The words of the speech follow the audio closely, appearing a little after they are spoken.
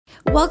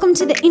Welcome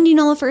to the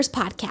Indianola First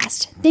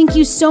Podcast. Thank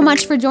you so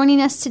much for joining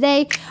us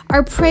today.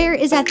 Our prayer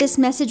is that this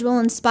message will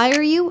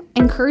inspire you,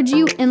 encourage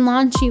you, and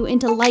launch you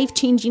into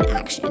life-changing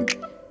action.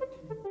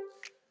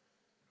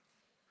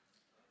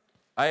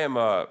 I am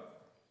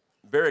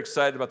very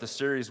excited about the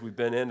series we've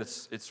been in.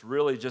 It's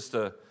really just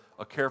a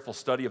careful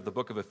study of the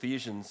book of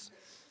Ephesians.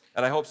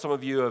 And I hope some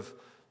of you have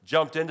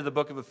jumped into the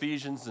book of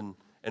Ephesians and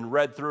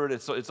read through it.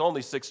 It's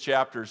only 6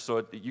 chapters,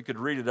 so you could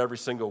read it every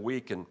single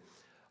week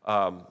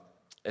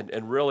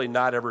and really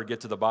not ever get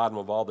to the bottom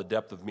of all the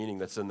depth of meaning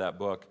that's in that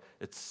book.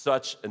 It's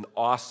such an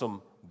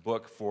awesome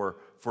book for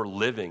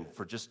living,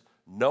 for just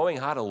knowing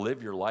how to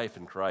live your life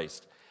in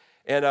Christ.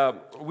 And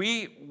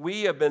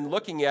we have been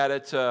looking at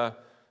it a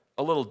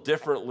little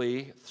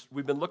differently.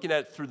 We've been looking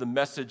at it through the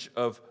message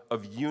of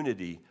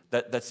unity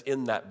that's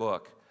in that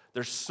book.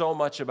 There's so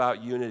much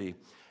about unity.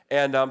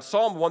 And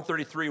Psalm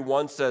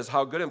 133:1 says,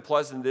 "How good and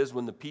pleasant it is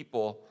when the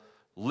people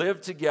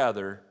live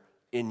together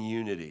in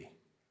unity."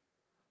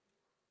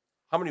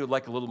 How many would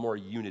like a little more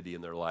unity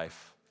in their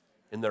life,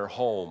 in their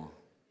home,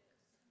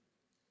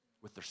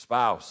 with their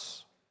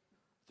spouse,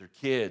 their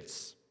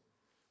kids,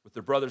 with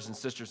their brothers and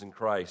sisters in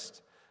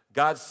Christ?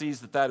 God sees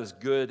that is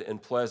good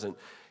and pleasant.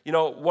 You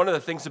know, one of the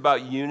things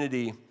about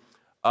unity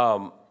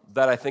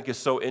that I think is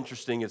so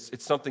interesting,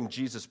 it's something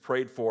Jesus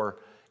prayed for,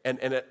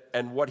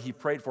 and what he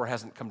prayed for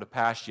hasn't come to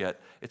pass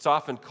yet. It's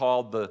often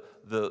called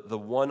the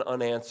one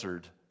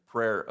unanswered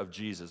prayer of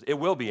Jesus. It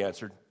will be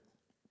answered.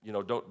 You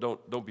know,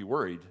 don't be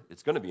worried.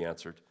 It's going to be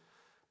answered.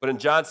 But in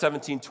John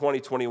 17:20,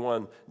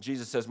 21,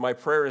 Jesus says, "My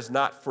prayer is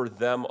not for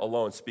them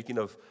alone." Speaking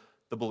of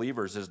the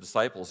believers, his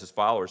disciples, his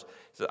followers.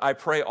 He said, "I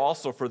pray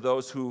also for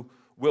those who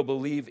will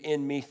believe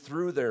in me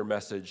through their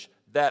message,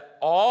 that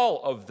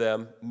all of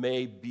them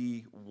may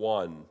be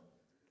one.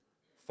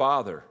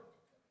 Father,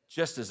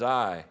 just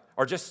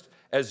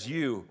as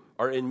you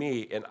are in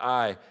me and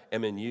I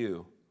am in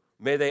you,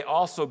 may they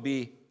also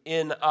be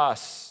in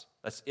us."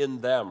 That's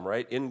in them,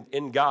 right?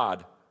 In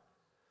God.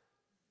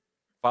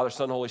 Father,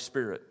 Son, Holy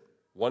Spirit.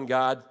 One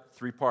God,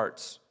 3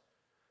 parts.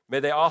 "May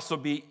they also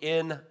be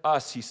in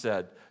us," he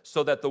said,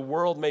 "so that the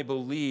world may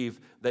believe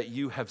that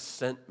you have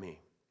sent me."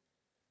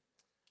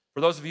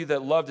 For those of you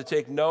that love to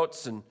take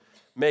notes and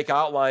make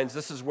outlines,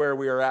 this is where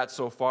we are at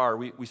so far.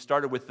 We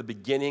started with the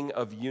beginning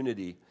of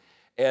unity.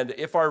 And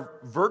if our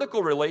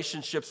vertical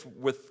relationships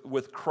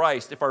with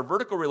Christ, if our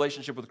vertical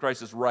relationship with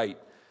Christ is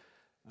right,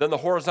 then the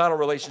horizontal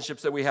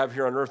relationships that we have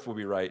here on earth will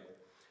be right.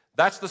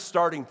 That's the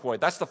starting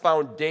point. That's the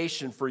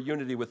foundation for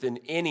unity within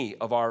any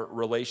of our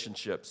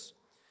relationships.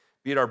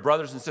 Be it our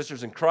brothers and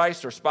sisters in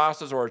Christ, our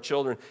spouses, or our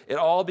children, it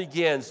all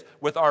begins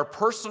with our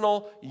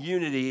personal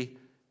unity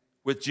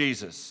with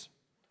Jesus.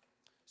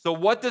 So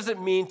what does it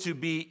mean to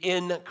be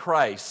in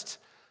Christ?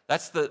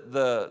 That's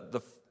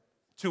the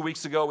 2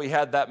 weeks ago we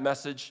had that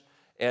message,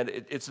 and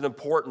it's an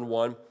important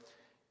one. It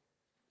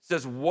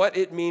says what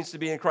it means to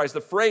be in Christ.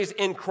 The phrase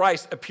 "in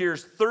Christ"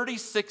 appears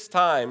 36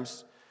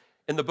 times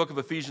in the book of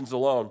Ephesians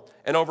alone,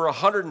 and over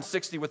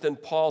 160 within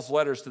Paul's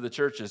letters to the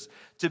churches.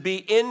 To be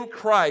in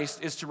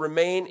Christ is to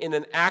remain in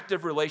an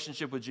active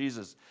relationship with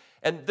Jesus.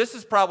 And this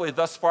has probably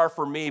thus far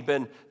for me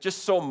been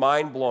just so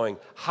mind-blowing,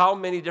 how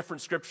many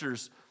different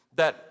scriptures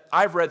that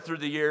I've read through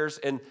the years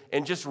and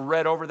just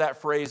read over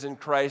that phrase "in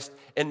Christ"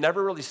 and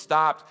never really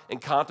stopped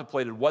and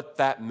contemplated what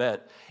that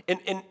meant.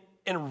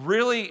 And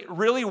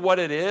really what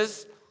it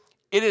is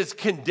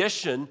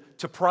conditioned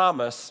to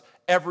promise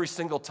every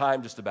single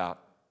time just about.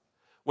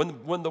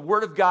 When the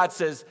Word of God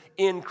says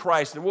 "in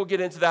Christ," and we'll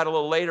get into that a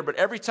little later, but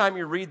every time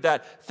you read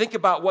that, think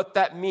about what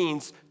that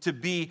means to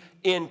be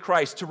in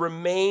Christ, to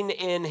remain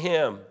in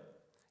Him.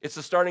 It's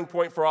the starting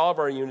point for all of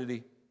our unity.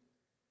 It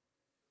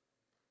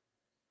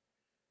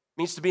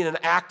means to be in an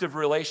active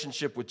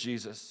relationship with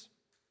Jesus.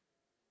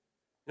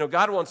 You know,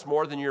 God wants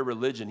more than your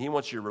religion. He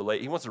wants He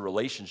wants a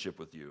relationship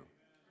with you.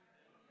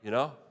 You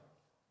know?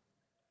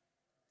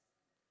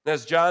 And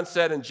as John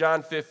said in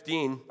John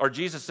 15, or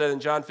Jesus said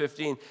in John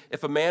 15,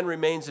 "If a man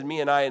remains in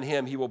me and I in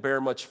him, he will bear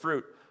much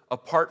fruit.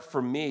 Apart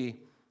from me,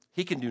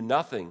 he can do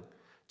nothing."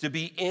 To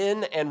be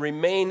in and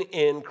remain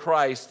in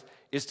Christ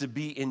is to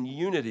be in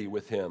unity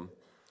with him.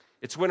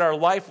 It's when our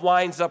life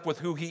lines up with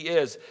who he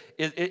is.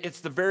 It's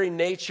the very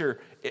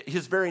nature,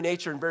 his very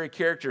nature and very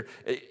character.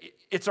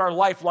 It's our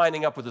life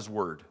lining up with his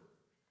word.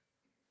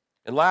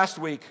 And last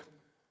week,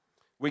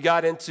 we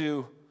got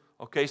into,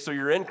 okay, so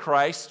you're in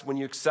Christ when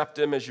you accept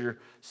him as your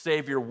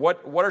Savior.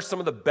 What are some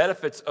of the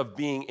benefits of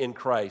being in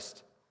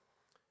Christ?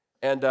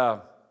 And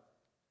the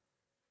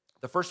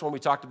first one we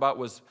talked about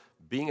was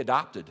being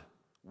adopted.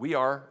 We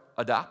are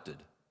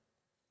adopted.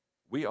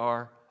 We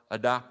are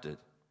adopted.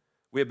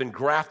 We have been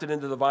grafted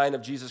into the vine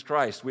of Jesus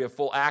Christ. We have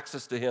full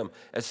access to him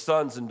as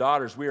sons and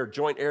daughters. We are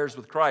joint heirs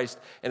with Christ,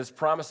 and his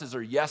promises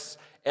are yes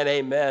and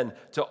amen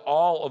to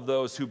all of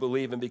those who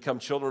believe and become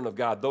children of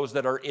God, those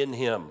that are in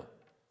him.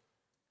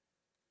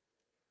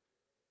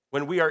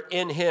 When we are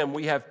in him,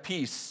 we have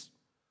peace.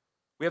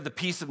 We have the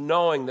peace of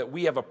knowing that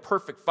we have a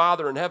perfect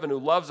Father in heaven who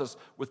loves us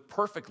with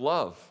perfect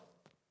love.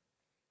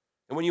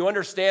 And when you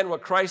understand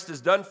what Christ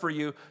has done for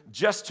you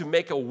just to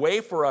make a way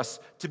for us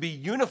to be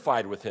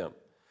unified with him,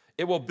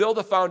 it will build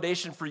a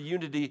foundation for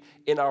unity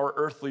in our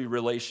earthly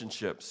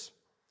relationships.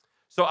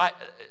 So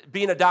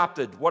being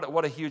adopted,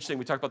 what a huge thing.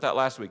 We talked about that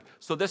last week.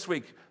 So this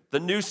week, the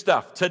new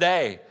stuff,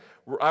 today,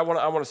 I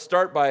want to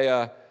start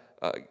by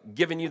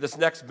giving you this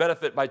next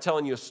benefit by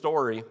telling you a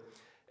story.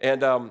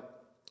 And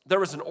there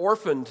was an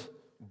orphaned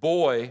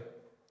boy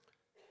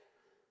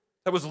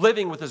that was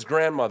living with his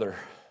grandmother,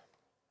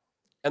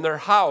 and their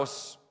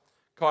house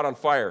caught on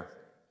fire.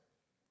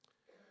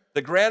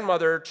 The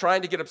grandmother,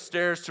 trying to get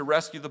upstairs to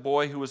rescue the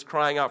boy who was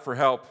crying out for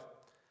help,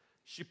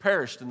 she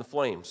perished in the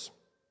flames.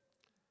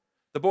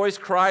 The boy's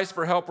cries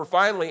for help were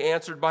finally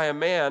answered by a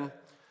man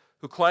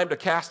who climbed a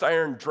cast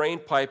iron drain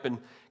pipe and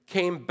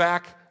came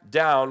back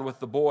down with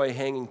the boy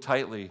hanging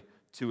tightly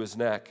to his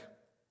neck.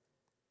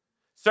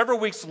 Several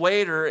weeks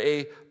later,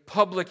 a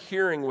public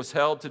hearing was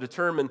held to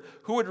determine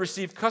who would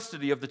receive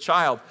custody of the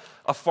child.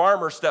 A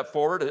farmer stepped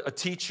forward, a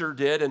teacher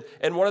did,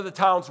 and one of the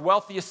town's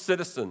wealthiest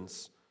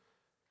citizens.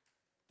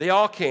 They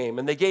all came,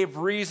 and they gave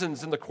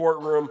reasons in the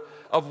courtroom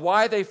of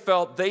why they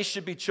felt they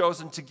should be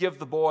chosen to give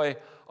the boy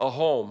a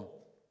home.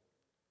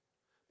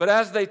 But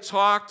as they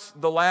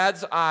talked, the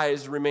lad's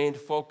eyes remained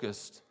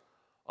focused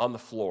on the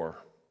floor.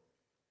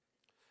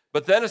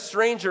 But then a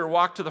stranger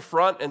walked to the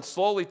front and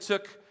slowly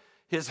took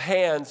his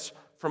hands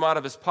from out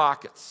of his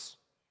pockets.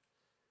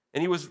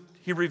 And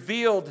he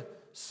revealed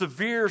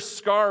severe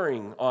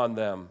scarring on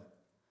them.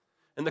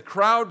 And the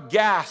crowd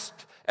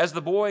gasped as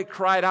the boy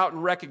cried out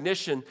in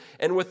recognition.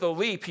 And with a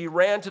leap, he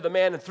ran to the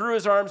man and threw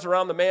his arms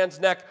around the man's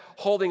neck,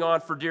 holding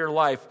on for dear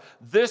life.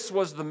 This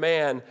was the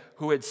man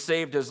who had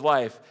saved his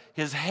life.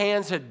 His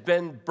hands had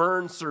been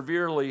burned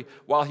severely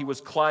while he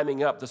was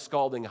climbing up the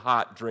scalding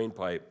hot drain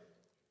pipe.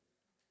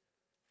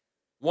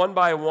 One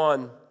by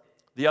one,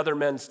 the other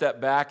men stepped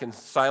back and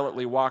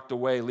silently walked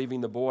away, leaving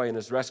the boy and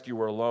his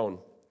rescuer alone.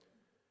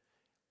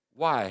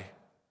 Why?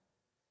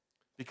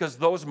 Because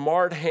those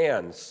marred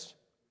hands,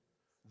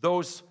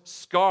 those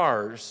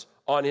scars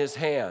on his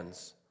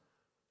hands,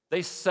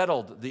 they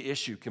settled the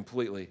issue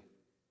completely.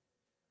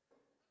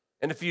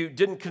 And if you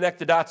didn't connect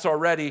the dots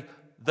already,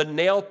 the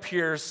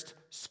nail-pierced,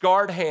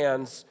 scarred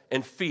hands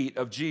and feet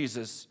of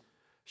Jesus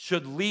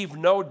should leave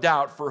no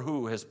doubt for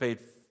who has paid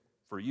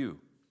for you.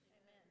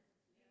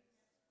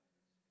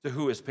 To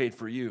who has paid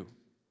for you.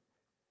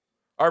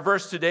 Our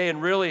verse today,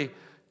 and really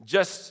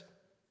just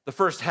the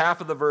first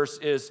half of the verse,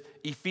 is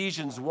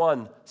Ephesians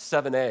 1,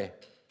 7a.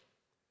 It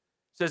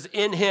says,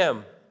 in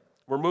him,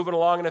 we're moving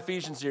along in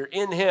Ephesians here,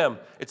 in him,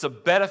 it's a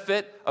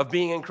benefit of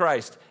being in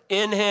Christ.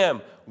 In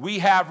him, we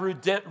have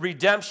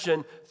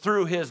redemption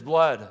through his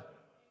blood.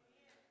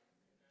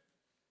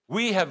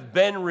 We have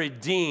been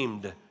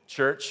redeemed,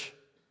 church.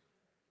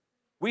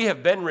 We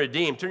have been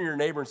redeemed. Turn to your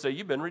neighbor and say,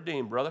 you've been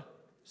redeemed, brother,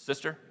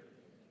 sister.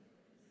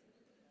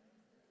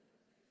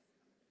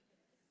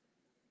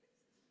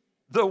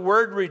 The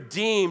word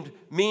redeemed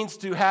means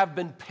to have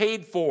been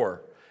paid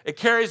for. It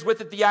carries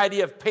with it the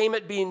idea of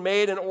payment being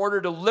made in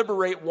order to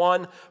liberate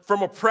one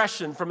from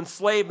oppression, from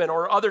enslavement,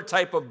 or other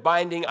type of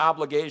binding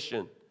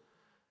obligation.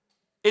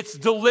 It's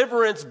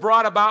deliverance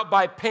brought about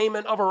by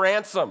payment of a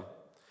ransom.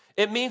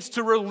 It means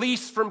to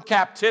release from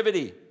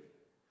captivity.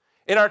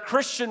 In our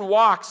Christian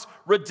walks,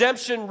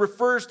 redemption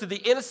refers to the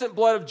innocent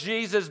blood of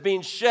Jesus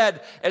being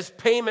shed as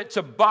payment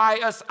to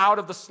buy us out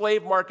of the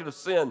slave market of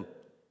sin.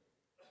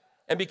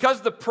 And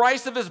because the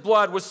price of his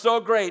blood was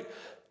so great,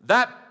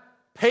 that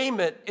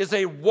payment is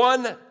a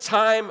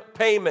one-time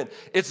payment.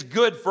 It's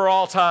good for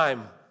all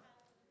time.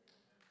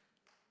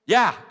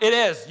 Yeah, it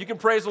is. You can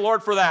praise the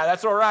Lord for that.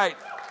 That's all right.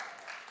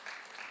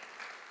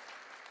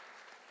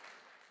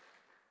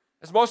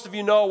 As most of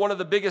you know, one of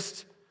the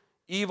biggest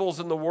evils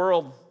in the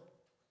world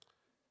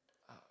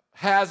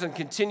has and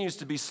continues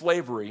to be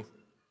slavery.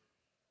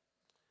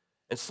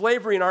 And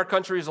slavery in our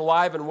country is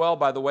alive and well,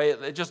 by the way.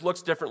 It just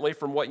looks differently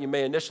from what you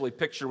may initially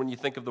picture when you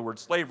think of the word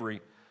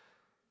slavery.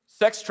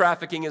 Sex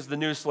trafficking is the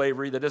new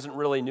slavery that isn't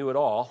really new at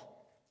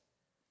all.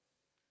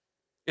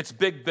 It's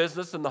big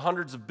business, and the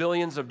hundreds of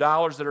billions of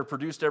dollars that are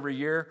produced every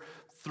year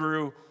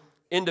through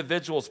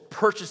individuals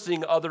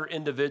purchasing other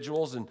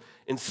individuals and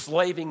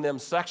enslaving them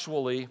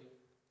sexually,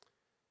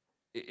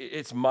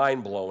 it's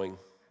mind-blowing.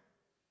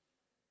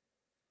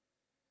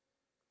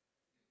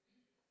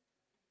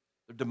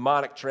 They're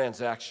demonic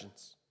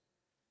transactions.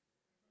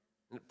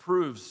 And it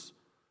proves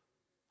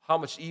how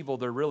much evil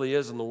there really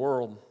is in the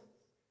world.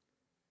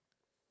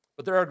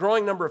 But there are a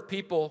growing number of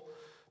people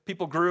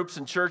groups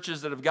and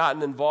churches that have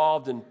gotten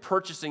involved in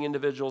purchasing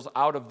individuals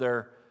out of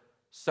their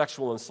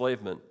sexual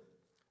enslavement,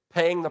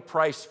 paying the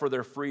price for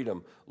their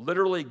freedom,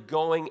 literally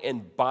going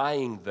and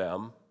buying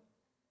them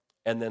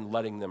and then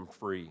letting them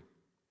free.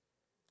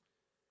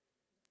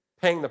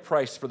 Paying the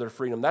price for their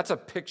freedom. That's a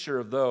picture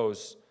of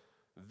those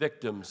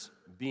victims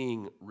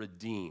being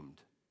redeemed.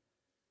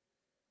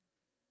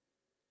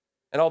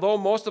 And although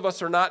most of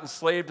us are not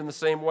enslaved in the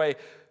same way,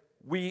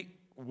 we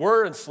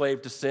were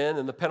enslaved to sin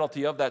and the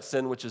penalty of that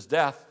sin, which is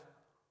death.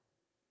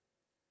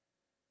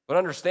 But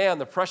understand,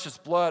 the precious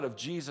blood of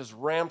Jesus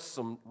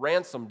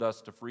ransomed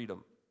us to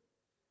freedom.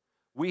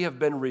 We have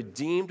been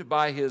redeemed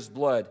by his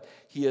blood.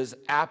 He has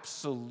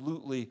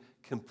absolutely,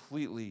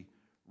 completely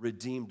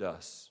redeemed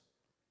us.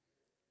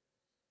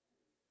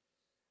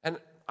 And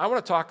I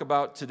want to talk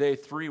about today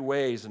 3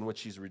 ways in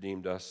which he's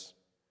redeemed us.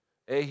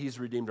 A, he's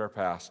redeemed our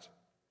past.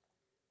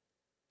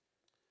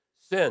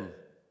 Sin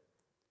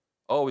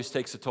always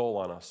takes a toll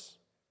on us.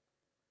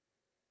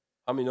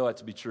 How many know that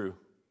to be true?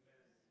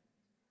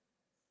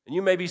 And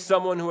you may be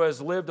someone who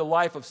has lived a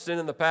life of sin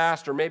in the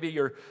past, or maybe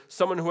you're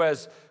someone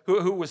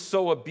who was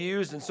so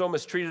abused and so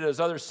mistreated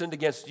as others sinned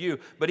against you.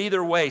 But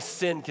either way,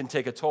 sin can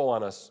take a toll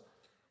on us,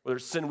 whether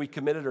it's sin we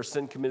committed or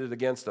sin committed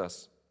against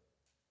us.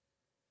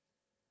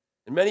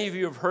 And many of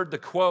you have heard the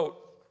quote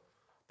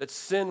that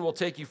sin will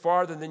take you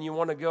farther than you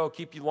want to go,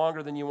 keep you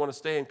longer than you want to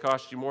stay, and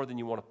cost you more than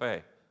you want to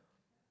pay.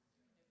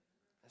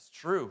 That's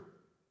true.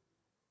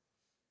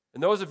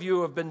 And those of you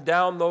who have been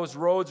down those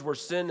roads where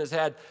sin has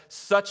had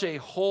such a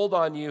hold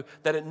on you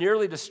that it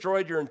nearly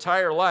destroyed your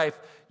entire life,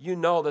 you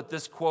know that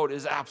this quote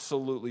is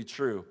absolutely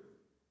true.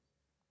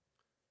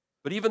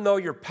 But even though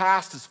your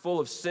past is full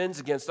of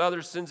sins against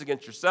others, sins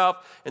against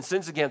yourself, and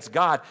sins against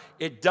God,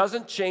 it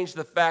doesn't change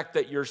the fact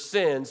that your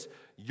sins,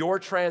 your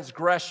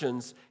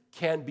transgressions,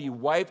 can be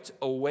wiped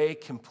away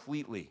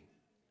completely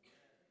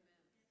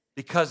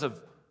because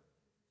of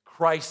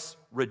Christ's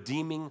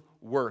redeeming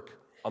work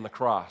on the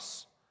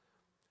cross.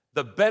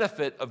 The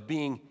benefit of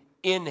being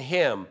in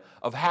him,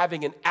 of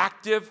having an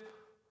active,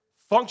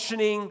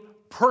 functioning,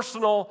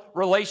 personal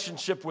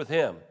relationship with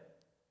him,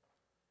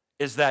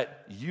 is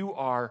that you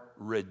are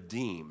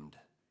redeemed.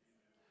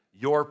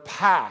 Your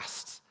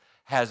past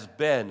has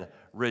been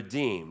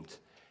redeemed.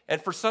 And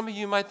for some of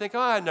you might think,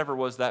 I never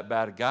was that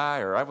bad a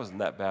guy, or I wasn't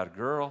that bad a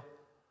girl.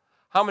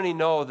 How many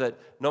know that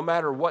no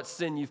matter what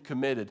sin you've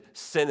committed,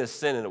 sin is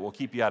sin and it will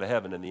keep you out of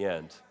heaven in the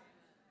end?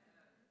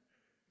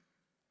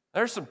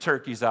 There's some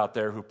turkeys out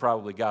there who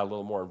probably got a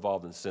little more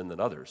involved in sin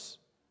than others.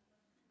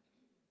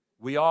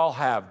 We all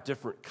have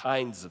different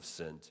kinds of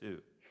sin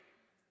too.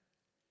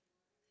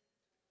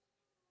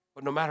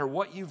 But no matter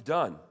what you've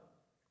done,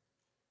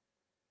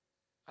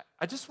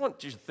 I just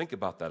want you to think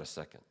about that a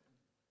second.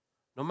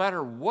 No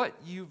matter what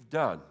you've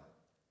done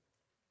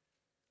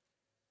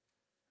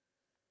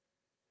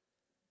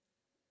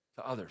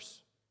to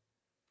others,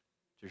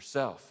 to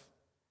yourself,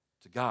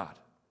 to God,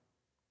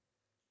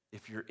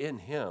 if you're in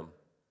him,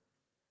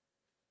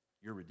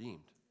 you're redeemed.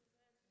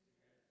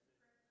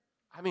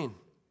 I mean,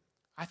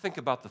 I think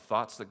about the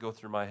thoughts that go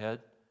through my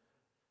head.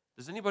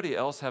 Does anybody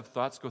else have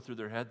thoughts go through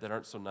their head that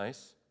aren't so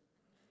nice?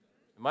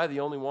 Am I the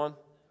only one?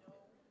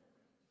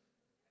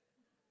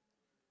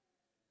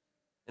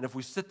 And if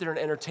we sit there and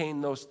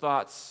entertain those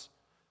thoughts,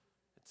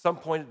 at some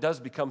point it does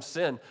become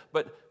sin.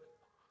 But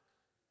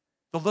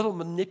the little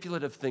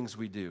manipulative things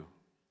we do,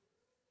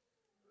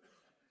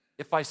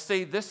 if I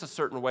say this a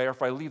certain way, or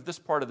if I leave this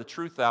part of the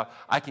truth out,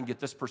 I can get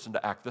this person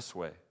to act this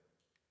way.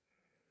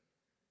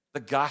 The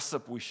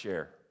gossip we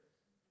share,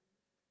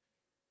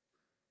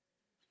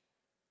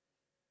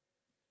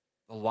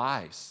 the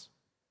lies,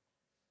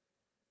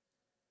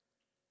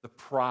 the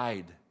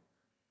pride,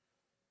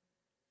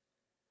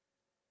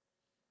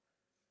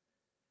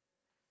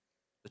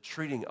 the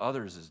treating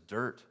others as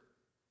dirt.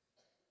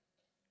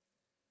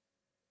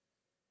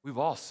 We've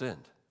all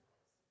sinned.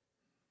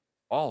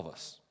 All of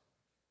us.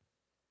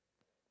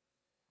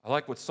 I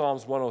like what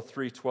Psalms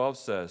 103:12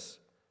 says.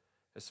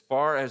 As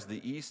far as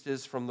the east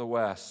is from the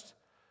west,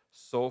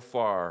 so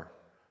far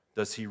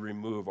does he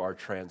remove our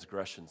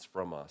transgressions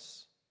from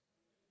us.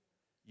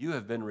 You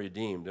have been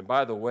redeemed. And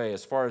by the way,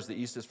 as far as the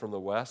east is from the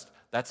west,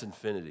 that's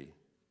infinity.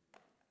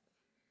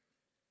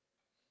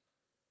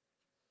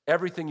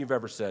 Everything you've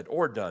ever said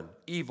or done,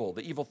 evil,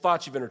 the evil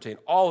thoughts you've entertained,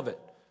 all of it,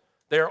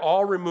 they're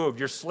all removed.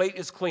 Your slate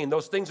is clean.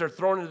 Those things are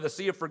thrown into the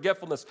sea of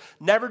forgetfulness,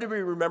 never to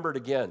be remembered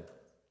again.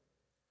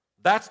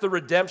 That's the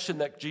redemption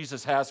that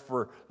Jesus has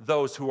for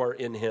those who are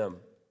in him.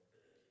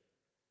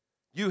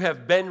 You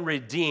have been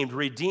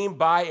redeemed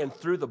by and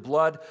through the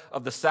blood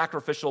of the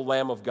sacrificial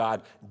Lamb of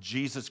God,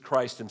 Jesus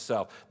Christ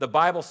himself. The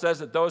Bible says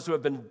that those who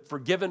have been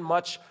forgiven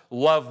much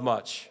love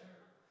much.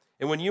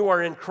 And when you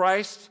are in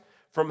Christ,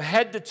 from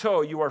head to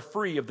toe, you are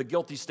free of the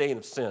guilty stain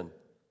of sin.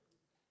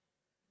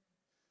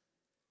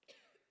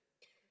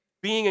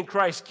 Being in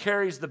Christ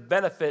carries the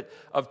benefit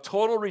of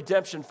total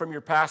redemption from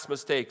your past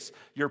mistakes,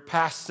 your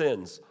past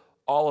sins,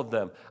 all of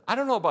them. I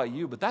don't know about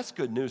you, but that's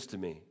good news to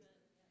me.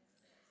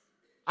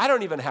 I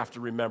don't even have to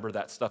remember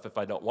that stuff if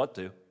I don't want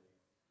to,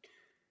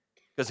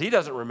 because he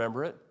doesn't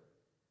remember it.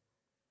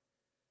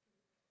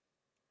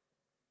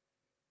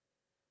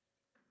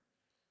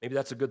 Maybe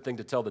that's a good thing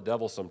to tell the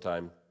devil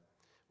sometime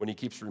when he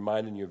keeps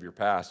reminding you of your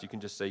past. You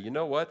can just say, you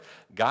know what?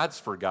 God's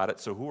forgot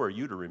it, so who are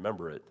you to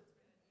remember it?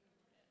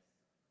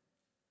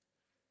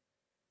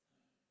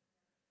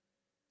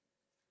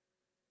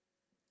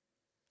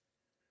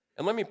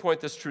 And let me point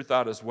this truth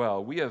out as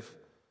well. We have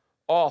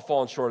all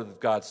fallen short of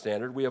God's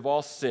standard. We have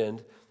all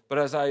sinned. But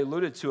as I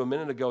alluded to a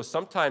minute ago,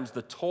 sometimes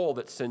the toll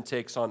that sin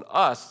takes on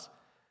us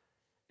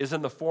is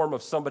in the form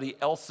of somebody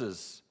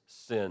else's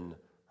sin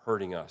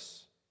hurting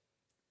us.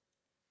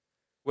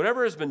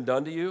 Whatever has been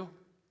done to you,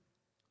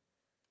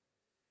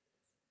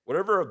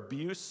 whatever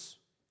abuse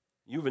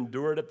you've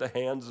endured at the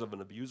hands of an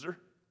abuser,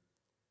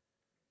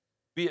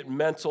 be it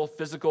mental,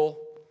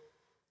 physical,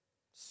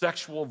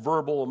 sexual,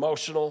 verbal,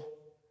 emotional,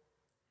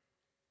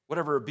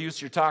 whatever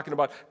abuse you're talking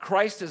about,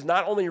 Christ has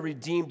not only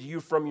redeemed you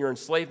from your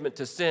enslavement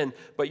to sin,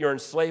 but your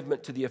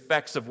enslavement to the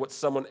effects of what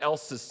someone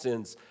else's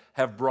sins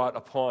have brought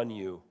upon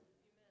you.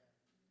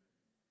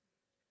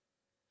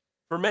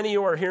 For many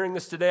who are hearing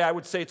this today, I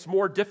would say it's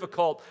more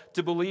difficult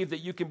to believe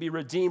that you can be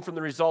redeemed from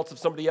the results of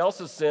somebody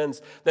else's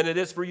sins than it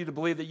is for you to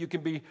believe that you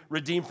can be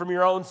redeemed from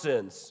your own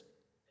sins.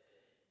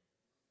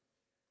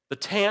 The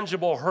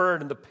tangible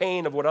hurt and the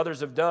pain of what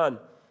others have done,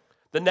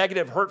 the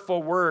negative,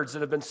 hurtful words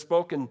that have been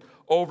spoken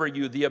over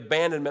you, the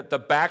abandonment, the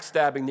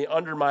backstabbing, the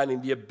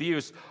undermining, the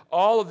abuse,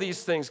 all of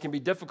these things can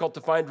be difficult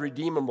to find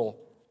redeemable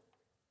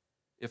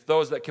if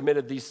those that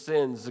committed these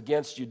sins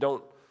against you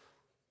don't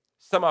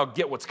somehow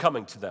get what's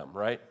coming to them,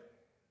 right?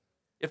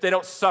 If they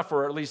don't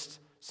suffer, or at least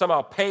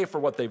somehow pay for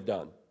what they've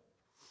done.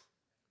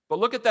 But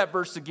look at that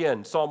verse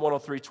again, Psalm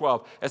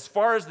 103:12. As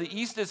far as the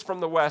east is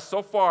from the west,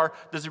 so far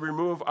does he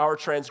remove our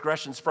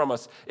transgressions from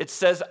us. It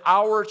says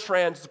our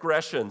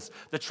transgressions,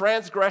 the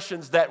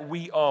transgressions that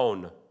we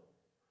own.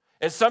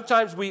 And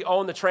sometimes we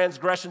own the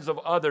transgressions of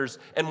others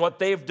and what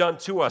they've done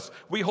to us.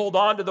 We hold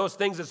on to those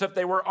things as if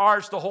they were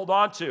ours to hold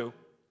on to.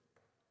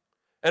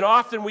 And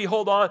often we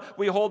hold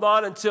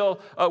on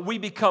until we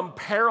become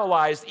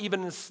paralyzed,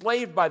 even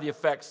enslaved by the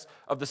effects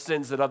of the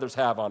sins that others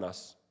have on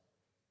us.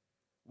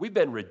 We've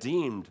been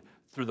redeemed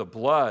through the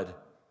blood,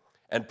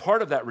 and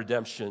part of that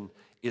redemption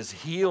is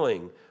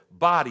healing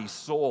body,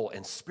 soul,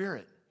 and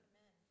spirit.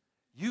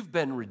 You've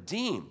been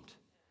redeemed,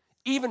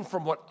 even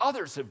from what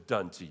others have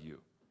done to you.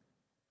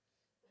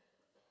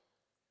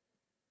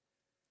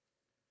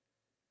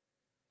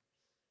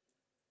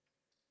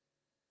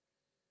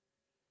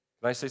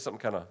 Can I say something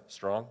kind of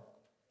strong?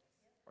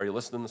 Are you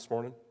listening this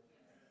morning?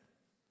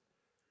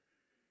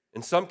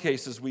 In some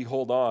cases, we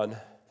hold on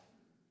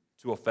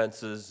to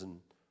offenses and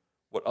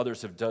what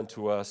others have done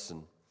to us,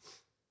 and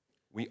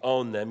we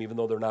own them, even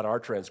though they're not our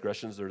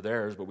transgressions, they're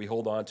theirs, but we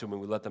hold on to them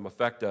and we let them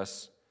affect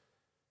us.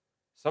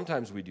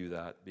 Sometimes we do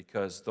that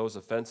because those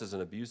offenses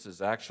and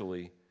abuses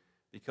actually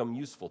become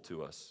useful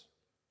to us.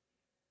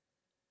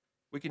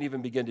 We can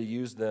even begin to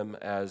use them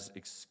as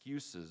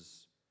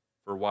excuses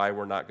for why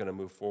we're not going to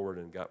move forward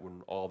in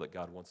all that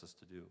God wants us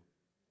to do.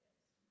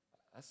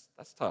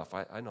 That's tough,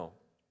 I know.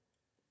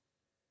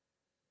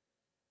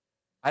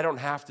 I don't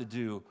have to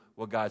do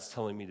what God's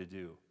telling me to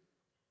do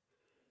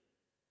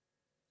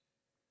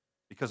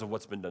because of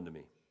what's been done to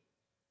me.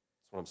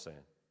 That's what I'm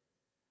saying.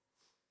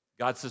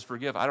 God says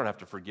forgive. I don't have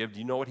to forgive. Do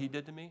you know what he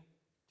did to me?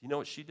 Do you know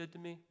what she did to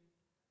me?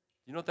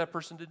 Do you know what that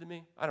person did to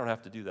me? I don't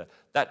have to do that.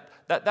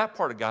 That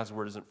part of God's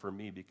word isn't for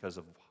me because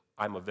of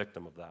I'm a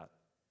victim of that.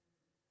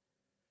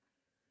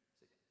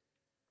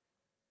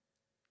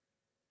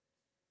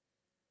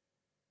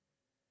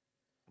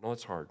 I know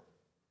it's hard.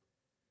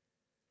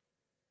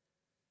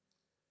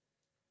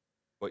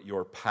 But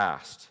your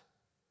past,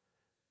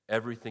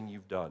 everything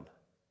you've done,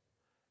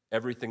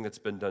 everything that's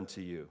been done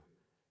to you,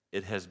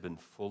 it has been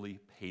fully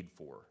paid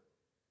for.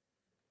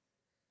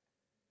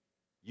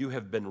 You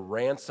have been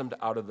ransomed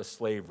out of the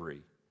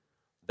slavery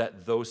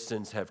that those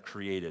sins have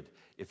created.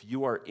 If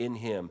you are in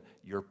him,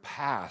 your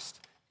past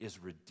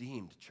is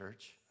redeemed,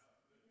 church.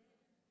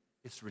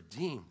 It's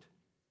redeemed.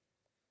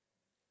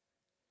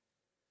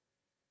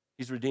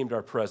 He's redeemed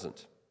our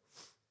present.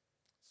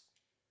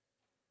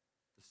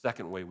 The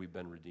second way we've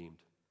been redeemed.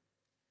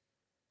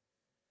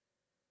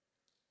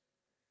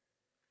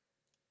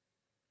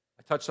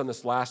 I touched on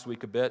this last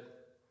week a bit.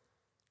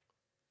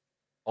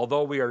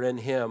 Although we are in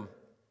him,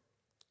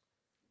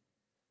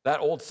 that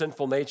old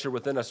sinful nature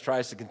within us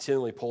tries to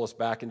continually pull us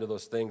back into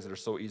those things that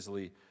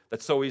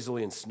so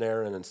easily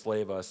ensnare and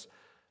enslave us.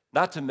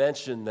 Not to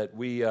mention that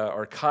we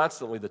are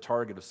constantly the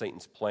target of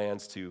Satan's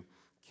plans to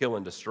kill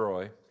and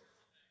destroy.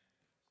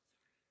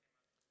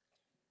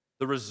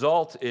 The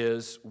result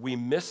is we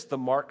miss the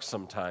mark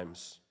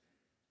sometimes.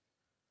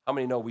 How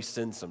many know we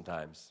sin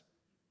sometimes?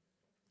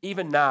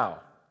 Even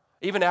now,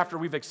 even after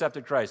we've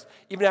accepted Christ,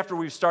 even after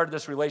we've started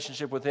this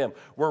relationship with him,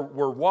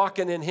 we're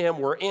walking in him,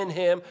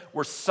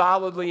 we're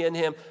solidly in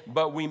him,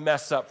 but we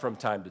mess up from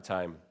time to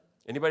time.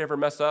 Anybody ever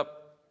mess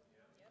up?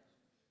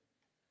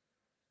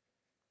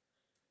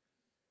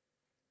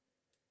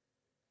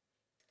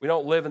 We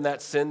don't live in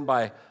that sin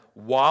by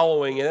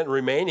wallowing in it and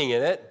remaining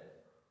in it.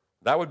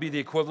 That would be the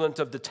equivalent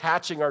of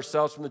detaching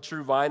ourselves from the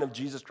true vine of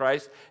Jesus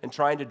Christ and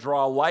trying to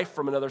draw life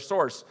from another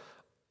source,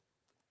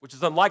 which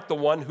is unlike the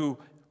one who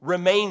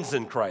remains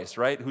in Christ,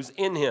 right? Who's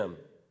in him.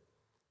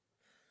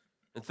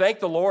 And thank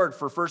the Lord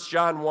for 1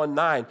 John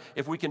 1:9.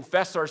 If we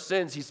confess our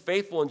sins, he's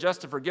faithful and just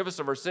to forgive us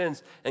of our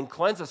sins and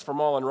cleanse us from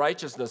all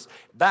unrighteousness.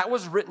 That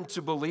was written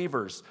to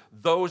believers,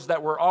 those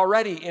that were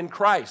already in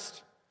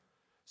Christ.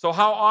 So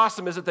how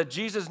awesome is it that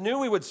Jesus knew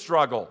we would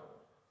struggle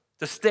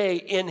to stay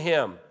in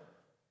him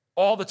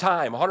all the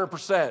time,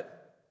 100%.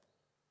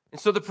 And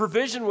so the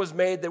provision was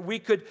made that we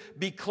could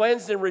be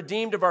cleansed and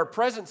redeemed of our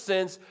present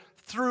sins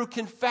through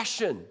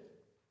confession.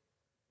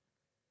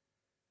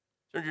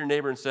 Turn to your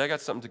neighbor and say, I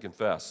got something to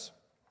confess.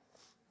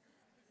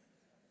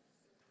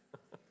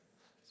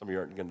 Some of you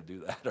aren't going to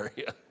do that, are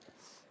you?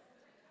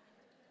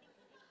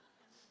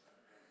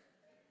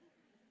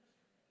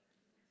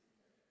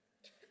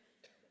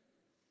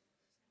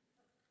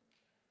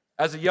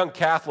 As a young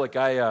Catholic,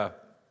 I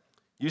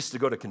used to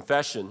go to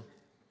confession,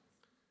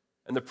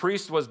 and the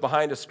priest was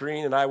behind a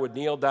screen, and I would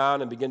kneel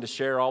down and begin to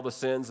share all the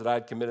sins that I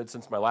had committed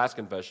since my last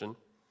confession.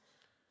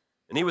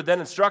 And he would then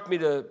instruct me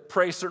to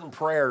pray certain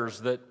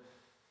prayers that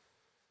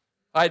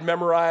I had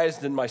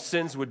memorized, and my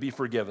sins would be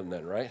forgiven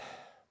then, right?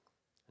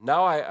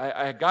 Now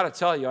I got to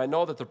tell you, I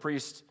know that the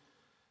priest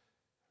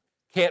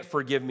can't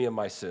forgive me of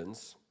my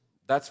sins.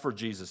 That's for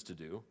Jesus to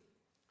do.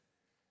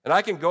 And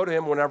I can go to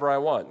him whenever I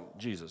want,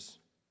 Jesus.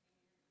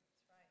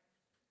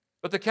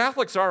 But the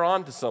Catholics are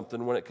on to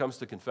something when it comes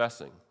to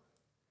confessing.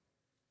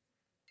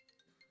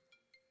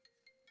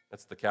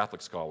 That's the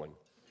Catholics calling.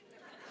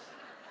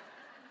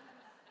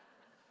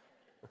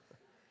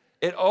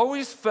 It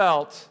always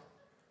felt,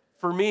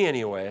 for me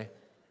anyway,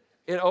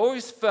 it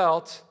always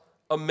felt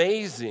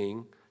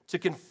amazing to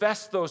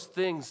confess those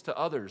things to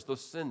others, those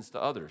sins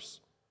to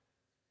others,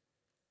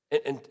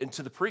 and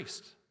to the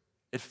priest.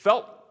 It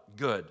felt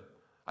good.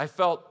 I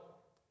felt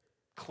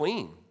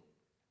clean.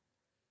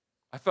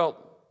 I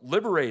felt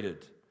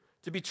liberated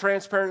to be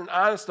transparent and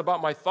honest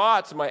about my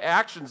thoughts and my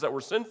actions that were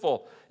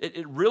sinful.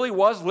 It really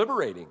was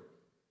liberating.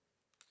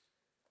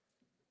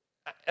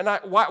 And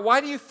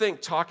why do you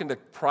think talking to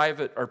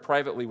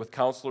privately with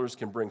counselors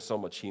can bring so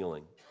much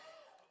healing?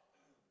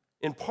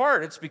 In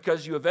part, it's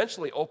because you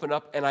eventually open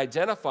up and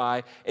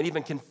identify and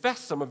even confess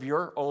some of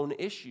your own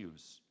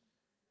issues.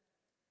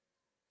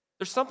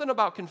 There's something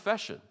about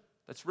confession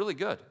that's really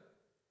good.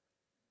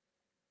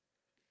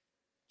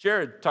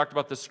 Jared talked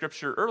about this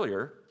scripture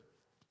earlier,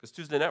 because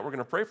Tuesday night we're going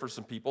to pray for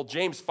some people.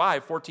 James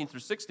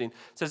 5:14-16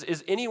 says,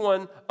 is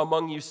anyone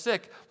among you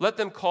sick? Let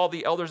them call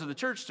the elders of the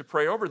church to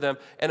pray over them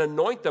and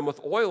anoint them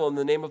with oil in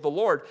the name of the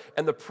Lord.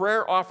 And the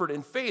prayer offered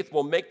in faith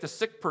will make the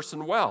sick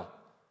person well.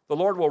 The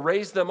Lord will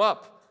raise them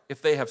up.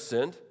 If they have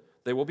sinned,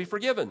 they will be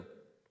forgiven.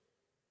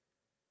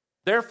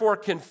 Therefore,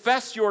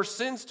 confess your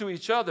sins to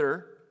each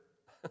other.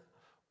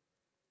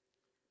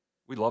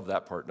 We love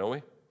that part, don't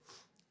we?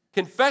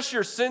 Confess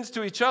your sins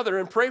to each other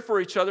and pray for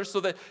each other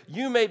so that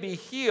you may be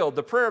healed.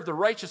 The prayer of the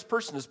righteous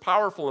person is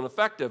powerful and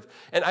effective.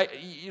 And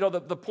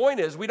the point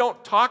is, we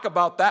don't talk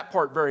about that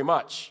part very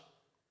much.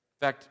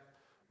 In fact,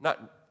 not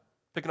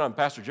picking on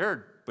Pastor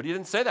Jared, but he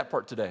didn't say that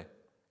part today,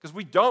 because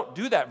we don't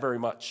do that very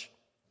much.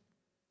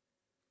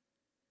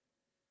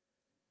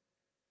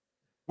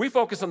 We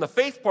focus on the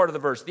faith part of the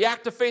verse, the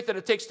act of faith that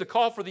it takes to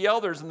call for the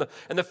elders and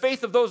the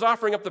faith of those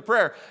offering up the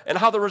prayer and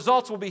how the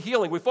results will be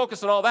healing. We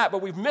focus on all that,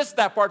 but we've missed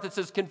that part that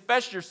says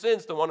confess your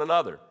sins to one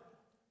another.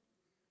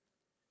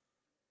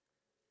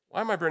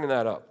 Why am I bringing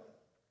that up?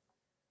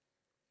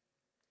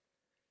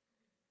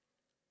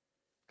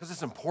 Because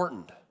it's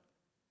important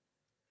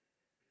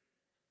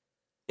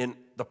in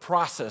the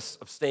process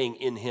of staying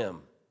in Him.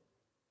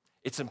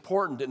 It's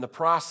important in the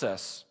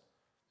process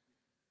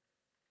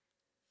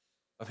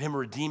of Him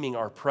redeeming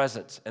our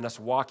presence and us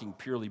walking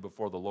purely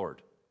before the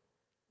Lord.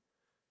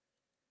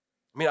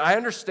 I mean, I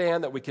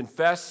understand that we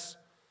confess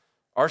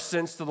our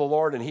sins to the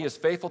Lord and He is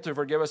faithful to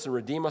forgive us and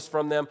redeem us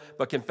from them,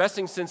 but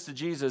confessing sins to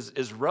Jesus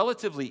is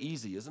relatively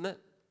easy, isn't it?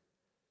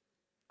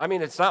 I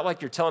mean, it's not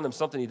like you're telling Him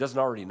something He doesn't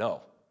already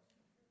know.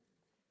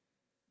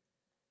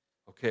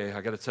 Okay,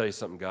 I got to tell you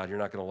something, God, you're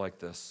not going to like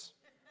this.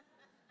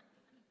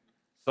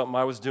 Something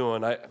I was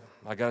doing, I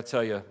got to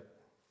tell you,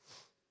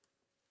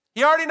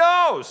 He already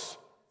knows.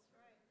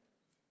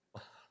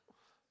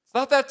 It's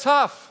not that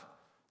tough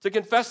to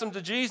confess them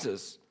to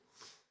Jesus.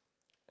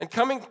 And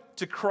coming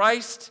to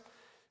Christ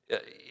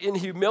in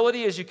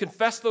humility as you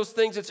confess those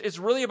things, it's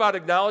really about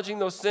acknowledging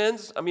those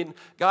sins. I mean,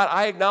 God,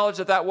 I acknowledge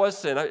that was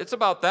sin. It's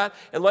about that.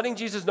 And letting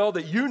Jesus know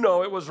that you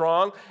know it was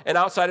wrong and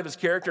outside of His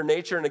character,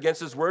 nature, and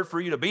against His word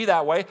for you to be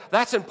that way.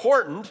 That's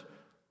important.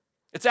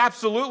 It's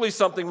absolutely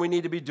something we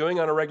need to be doing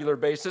on a regular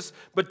basis.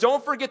 But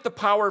don't forget the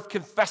power of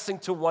confessing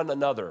to one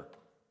another.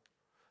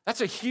 That's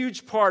a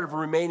huge part of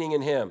remaining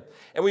in Him.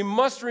 And we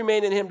must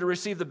remain in Him to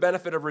receive the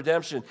benefit of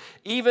redemption,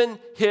 even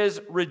His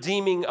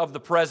redeeming of the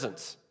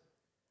present,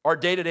 our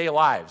day-to-day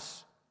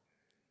lives,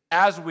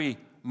 as we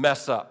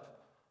mess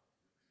up,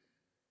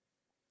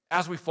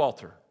 as we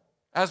falter,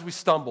 as we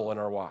stumble in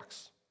our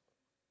walks.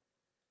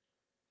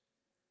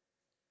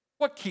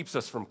 What keeps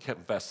us from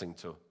confessing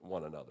to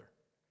one another?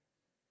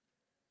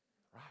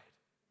 Right.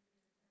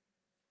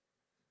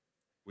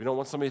 We don't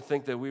want somebody to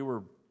think that we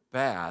were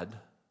bad.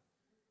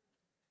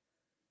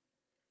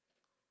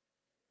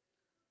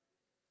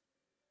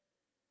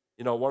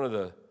 You know, one of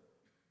the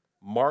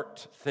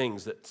marked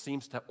things that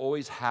seems to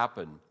always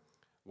happen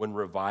when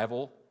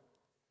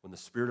the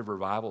spirit of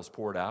revival is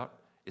poured out,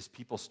 is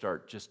people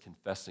start just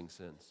confessing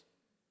sins.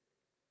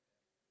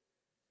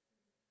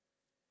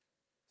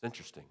 It's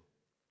interesting.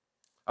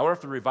 I wonder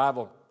if the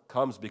revival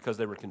comes because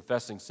they were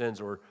confessing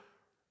sins or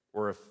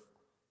if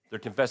they're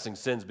confessing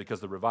sins because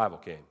the revival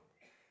came.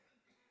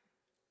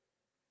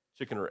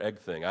 Chicken or egg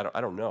thing,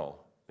 I don't know.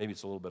 Maybe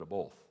it's a little bit of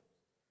both.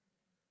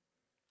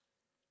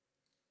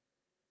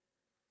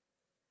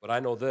 But I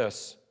know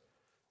this,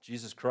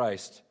 Jesus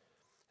Christ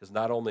has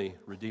not only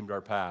redeemed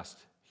our past,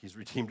 he's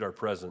redeemed our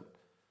present.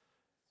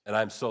 And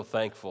I'm so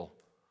thankful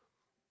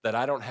that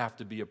I don't have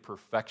to be a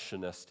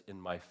perfectionist in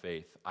my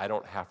faith. I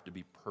don't have to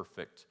be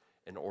perfect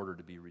in order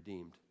to be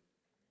redeemed.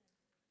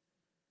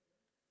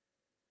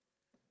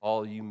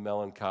 All you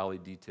melancholy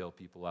detail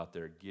people out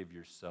there, give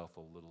yourself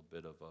a little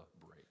bit of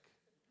a break.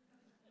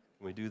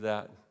 Can we do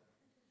that?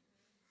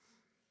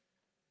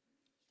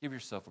 Give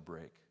yourself a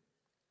break.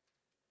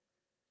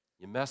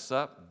 You mess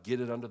up, get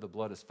it under the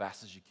blood as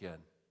fast as you can.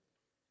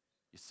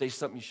 You say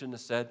something you shouldn't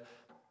have said,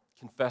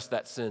 confess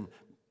that sin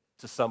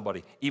to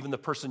somebody. Even the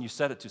person you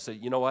said it to, say,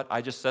 you know what,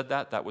 I just said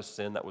that. That was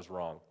sin. That was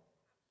wrong.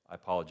 I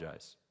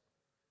apologize.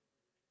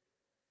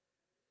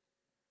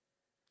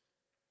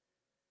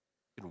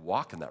 You can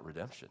walk in that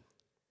redemption.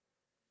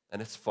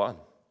 And it's fun.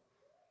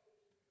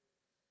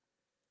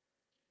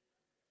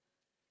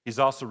 He's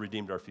also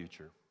redeemed our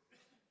future.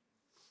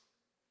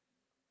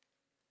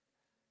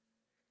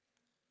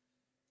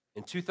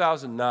 In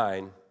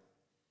 2009,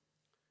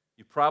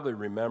 you probably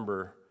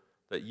remember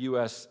that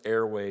U.S.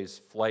 Airways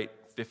Flight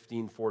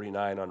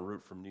 1549 en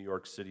route from New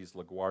York City's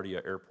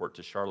LaGuardia Airport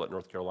to Charlotte,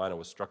 North Carolina,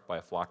 was struck by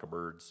a flock of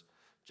birds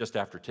just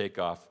after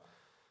takeoff,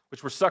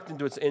 which were sucked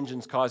into its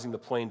engines, causing the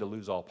plane to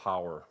lose all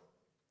power.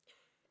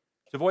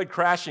 To avoid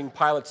crashing,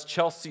 pilots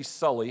Chelsea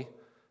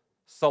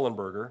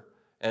Sullenberger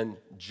and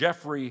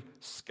Jeffrey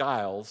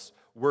Skiles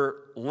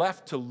were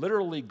left to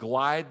literally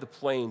glide the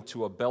plane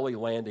to a belly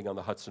landing on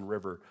the Hudson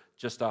River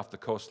just off the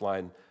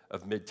coastline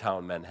of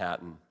Midtown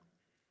Manhattan.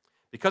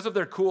 Because of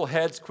their cool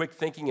heads, quick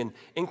thinking, and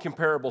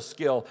incomparable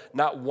skill,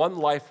 not one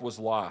life was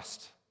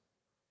lost.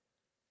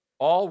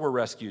 All were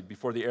rescued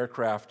before the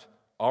aircraft,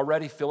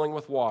 already filling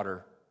with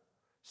water,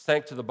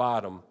 sank to the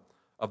bottom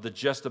of the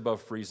just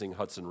above freezing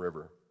Hudson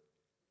River.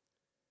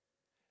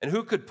 And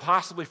who could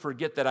possibly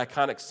forget that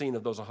iconic scene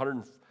of those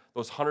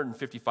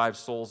 155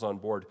 souls on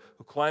board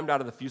who climbed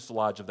out of the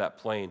fuselage of that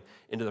plane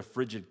into the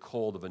frigid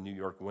cold of a New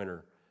York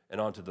winter and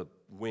onto the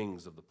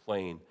wings of the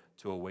plane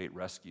to await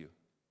rescue?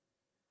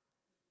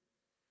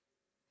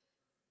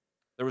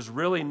 There was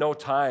really no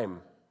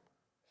time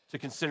to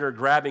consider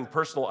grabbing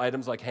personal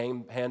items like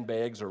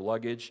handbags or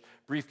luggage,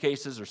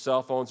 briefcases or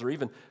cell phones, or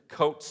even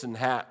coats and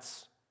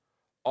hats.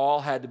 All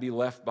had to be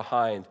left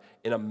behind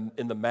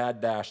in the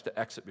mad dash to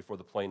exit before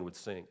the plane would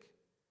sink.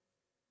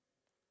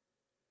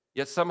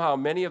 Yet somehow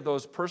many of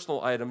those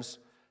personal items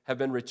have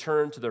been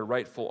returned to their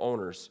rightful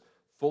owners,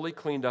 fully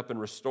cleaned up and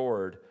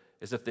restored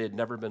as if they had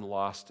never been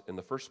lost in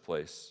the first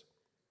place.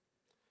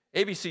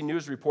 ABC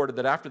News reported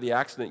that after the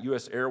accident,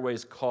 U.S.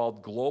 Airways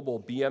called Global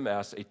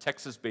BMS, a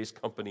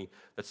Texas-based company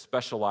that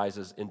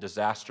specializes in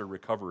disaster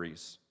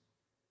recoveries.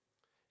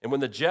 And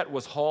when the jet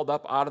was hauled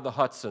up out of the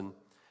Hudson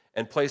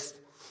and placed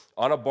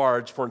on a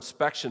barge for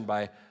inspection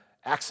by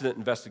accident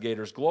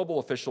investigators, Global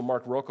official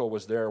Mark Rocco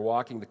was there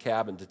walking the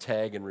cabin to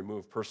tag and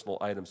remove personal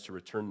items to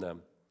return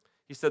them.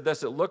 He said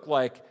this, it looked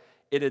like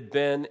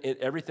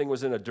everything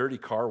was in a dirty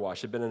car wash.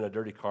 It had been in a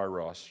dirty car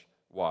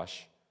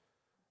wash.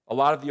 A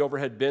lot of the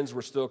overhead bins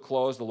were still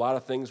closed. A lot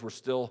of things were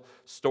still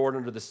stored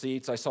under the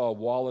seats. I saw a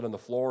wallet on the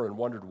floor and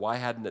wondered why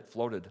hadn't it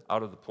floated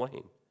out of the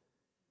plane.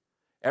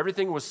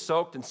 Everything was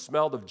soaked and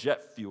smelled of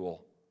jet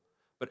fuel.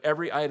 But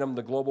every item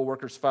the Global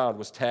workers found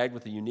was tagged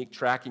with a unique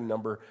tracking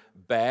number,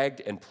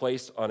 bagged and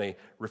placed on a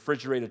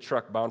refrigerated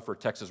truck bound for a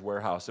Texas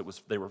warehouse.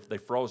 They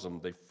froze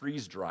them, they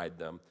freeze-dried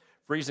them.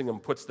 Freezing them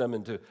puts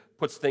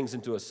things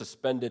into a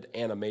suspended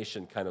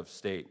animation kind of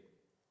state.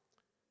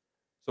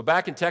 So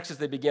back in Texas,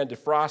 they began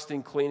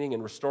defrosting, cleaning,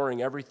 and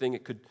restoring everything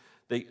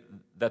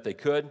that they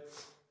could,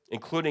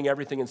 including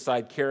everything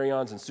inside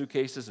carry-ons and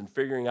suitcases, and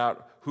figuring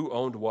out who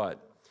owned what.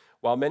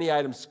 While many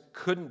items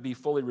couldn't be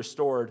fully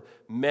restored,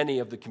 many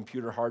of the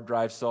computer hard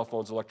drives, cell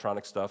phones,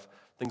 electronic stuff,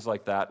 things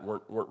like that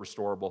weren't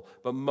restorable.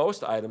 But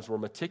most items were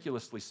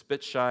meticulously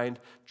spit-shined,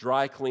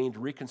 dry-cleaned,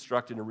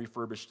 reconstructed, and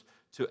refurbished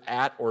to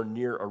at or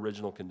near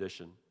original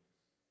condition.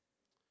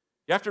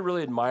 You have to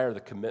really admire the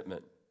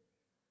commitment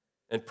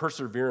and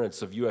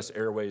perseverance of U.S.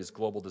 Airways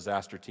global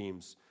disaster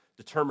teams,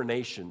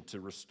 determination to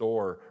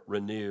restore,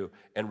 renew,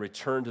 and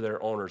return to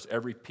their owners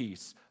every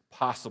piece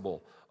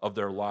possible of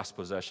their lost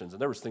possessions.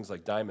 And there was things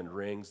like diamond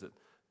rings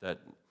that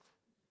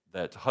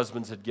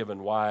husbands had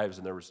given wives,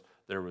 and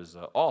there was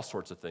all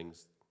sorts of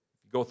things.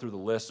 If you go through the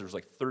list, there's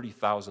like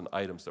 30,000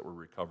 items that were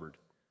recovered.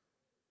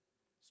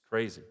 It's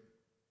crazy.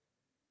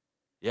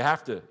 You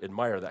have to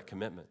admire that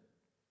commitment.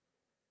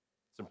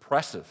 It's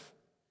impressive,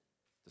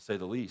 to say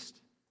the least.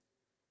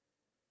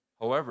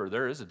 However,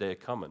 there is a day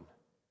coming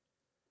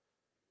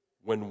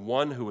when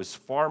one who is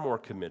far more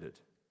committed,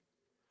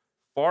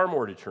 far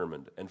more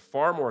determined, and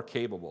far more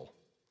capable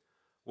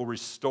will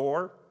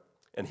restore,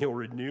 and he'll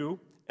renew,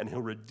 and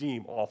he'll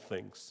redeem all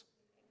things.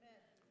 Amen.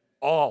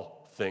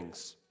 All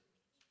things.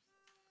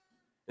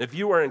 If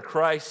you are in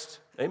Christ,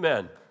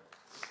 amen,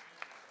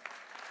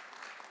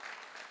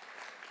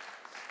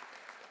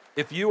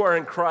 If you are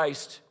in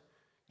Christ,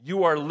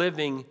 you are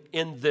living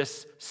in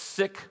this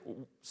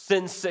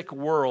sin-sick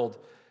world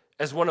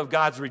as one of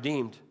God's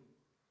redeemed.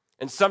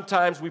 And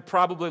sometimes we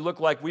probably look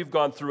like we've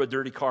gone through a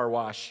dirty car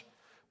wash.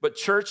 But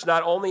church,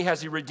 not only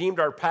has he redeemed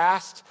our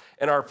past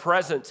and our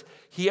present,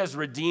 he has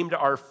redeemed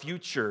our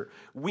future.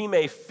 We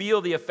may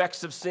feel the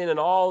effects of sin and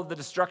all of the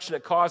destruction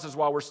it causes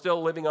while we're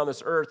still living on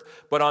this earth,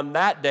 but on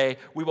that day,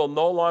 we will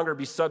no longer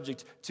be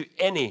subject to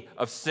any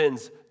of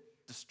sin's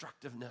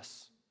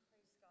destructiveness.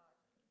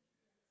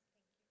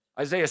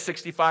 Isaiah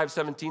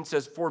 65:17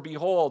 says, "For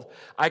behold,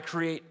 I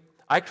create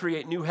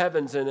new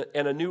heavens and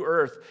a new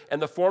earth,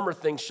 and the former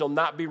things shall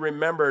not be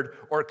remembered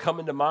or come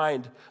into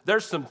mind."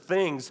 There's some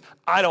things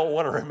I don't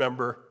want to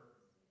remember.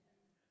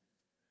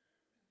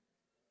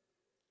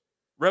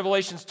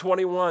 Revelations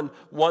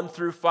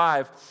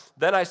 21:1-5.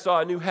 "Then I saw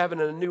a new heaven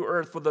and a new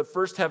earth, for the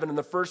first heaven and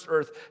the first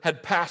earth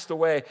had passed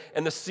away,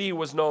 and the sea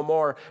was no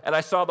more. And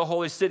I saw the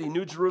holy city,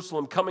 New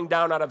Jerusalem, coming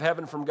down out of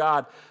heaven from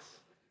God,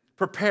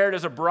 prepared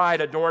as a bride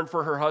adorned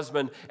for her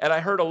husband. And I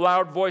heard a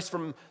loud voice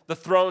from the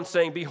throne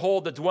saying,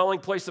 'Behold, the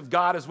dwelling place of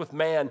God is with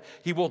man.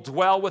 He will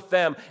dwell with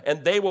them,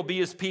 and they will be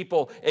his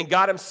people. And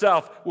God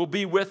himself will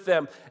be with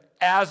them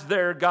as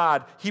their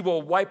God. He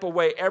will wipe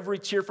away every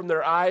tear from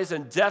their eyes,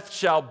 and death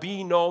shall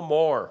be no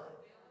more.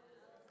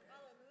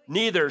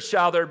 Neither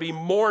shall there be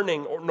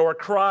mourning, nor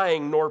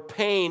crying, nor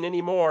pain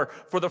anymore,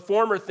 for the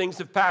former things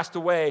have passed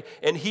away.'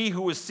 And he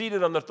who was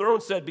seated on the throne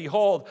said,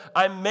 'Behold,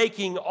 I'm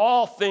making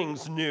all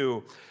things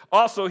new.'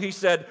 Also he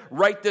said,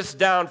 'Write this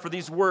down, for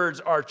these words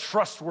are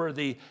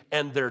trustworthy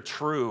and they're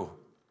true.'"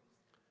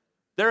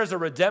 There is a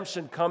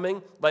redemption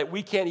coming like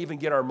we can't even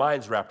get our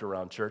minds wrapped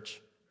around,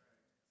 church.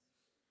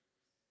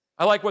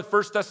 I like what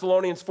 1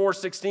 Thessalonians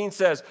 4:16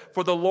 says,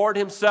 "For the Lord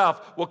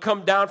himself will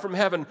come down from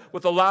heaven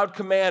with a loud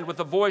command, with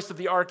the voice of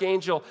the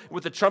archangel,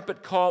 with the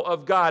trumpet call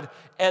of God,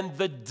 and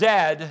the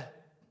dead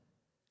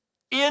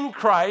in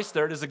Christ,"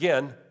 there it is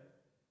again,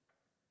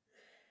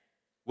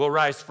 "will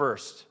rise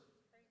first."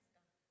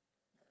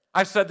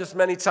 I've said this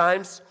many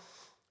times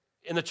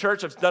in the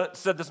church. I've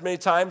said this many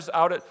times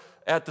out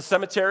at the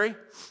cemetery.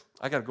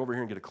 I got to go over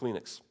here and get a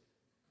Kleenex.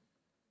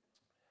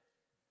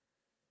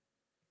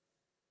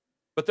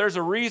 But there's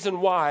a reason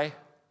why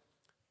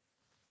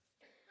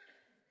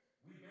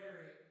we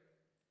bury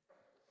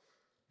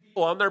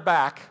people on their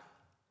back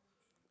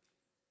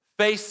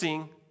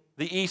facing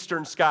the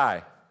eastern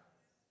sky.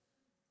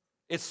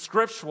 It's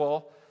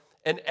scriptural,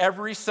 and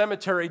every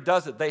cemetery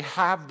does it. They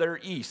have their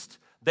east.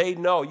 They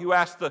know. You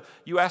ask the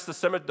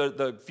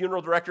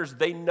funeral directors,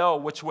 they know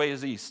which way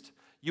is east.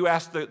 You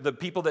ask the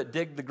people that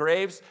dig the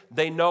graves,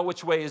 they know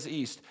which way is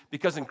east.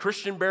 Because in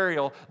Christian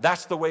burial,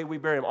 that's the way we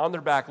bury them, on their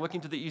back,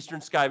 looking to the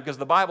eastern sky. Because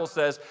the Bible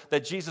says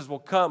that Jesus will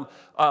come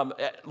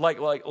like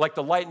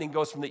the lightning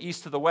goes from the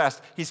east to the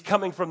west. He's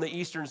coming from the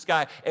eastern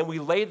sky. And we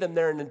lay them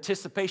there in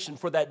anticipation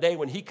for that day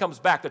when he comes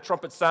back. The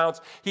trumpet sounds,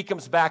 he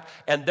comes back,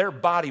 and their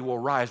body will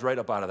rise right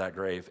up out of that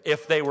grave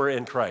if they were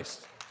in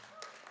Christ.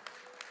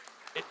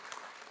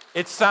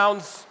 It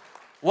sounds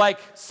like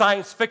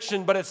science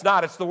fiction, but it's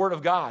not. It's the Word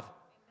of God.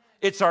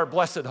 It's our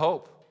blessed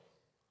hope.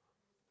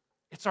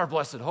 It's our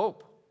blessed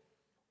hope.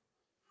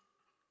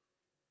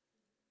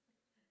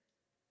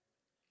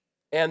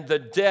 And the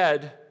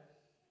dead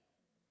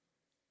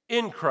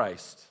in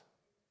Christ,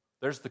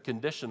 there's the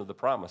condition of the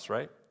promise,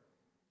 right?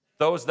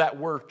 Those that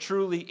were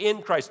truly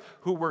in Christ,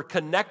 who were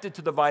connected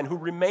to the vine, who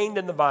remained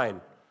in the vine,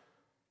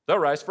 they'll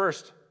rise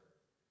first.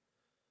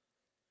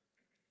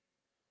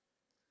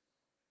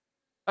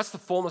 That's the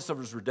fullness of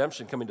his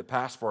redemption coming to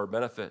pass for our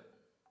benefit.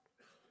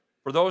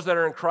 For those that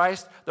are in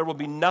Christ, there will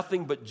be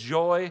nothing but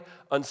joy,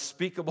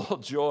 unspeakable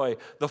joy.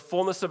 The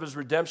fullness of his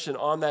redemption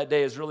on that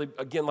day is really,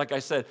 again, like I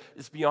said,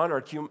 it's beyond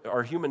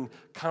our human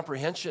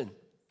comprehension.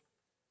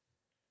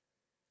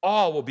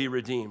 All will be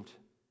redeemed.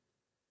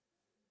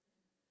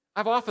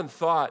 I've often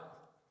thought,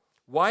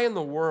 why in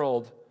the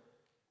world,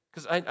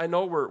 because I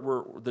know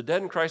we're the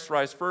dead in Christ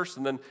rise first,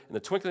 and then in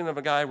the twinkling of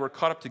an eye, we're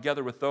caught up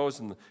together with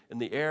those in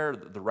the air.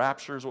 The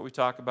rapture is what we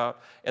talk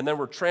about. And then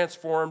we're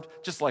transformed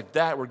just like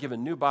that. We're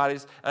given new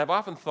bodies. And I've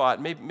often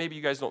thought, maybe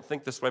you guys don't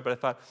think this way, but I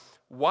thought,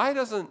 why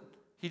doesn't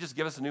he just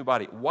give us a new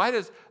body? Why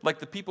does, like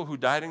the people who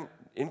died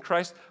in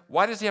Christ,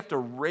 why does he have to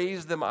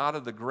raise them out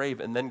of the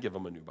grave and then give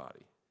them a new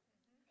body?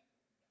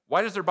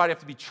 Why does their body have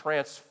to be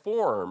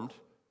transformed?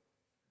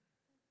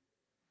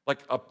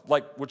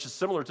 Like which is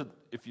similar to,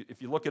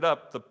 if you look it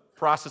up, the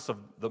process of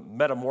the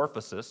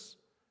metamorphosis.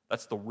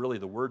 That's really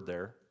the word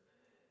there.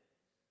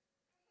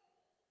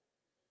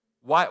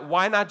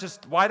 Why not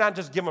just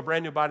give them a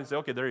brand new body and say,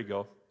 okay, there you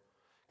go?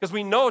 Because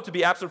we know to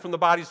be absent from the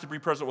body is to be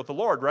present with the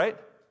Lord, right?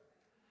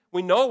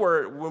 We know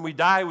when we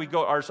die, we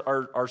go,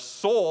 our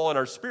soul and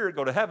our spirit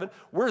go to heaven.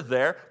 We're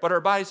there, but our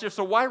body's here.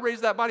 So why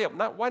raise that body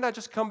up? Why not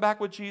just come back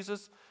with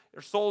Jesus,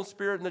 your soul and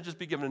spirit, and then just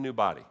be given a new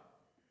body?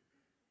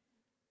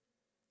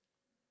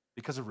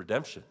 Because of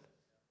redemption.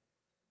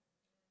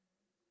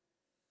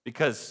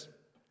 Because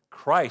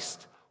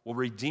Christ will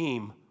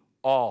redeem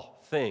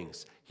all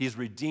things. He's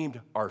redeemed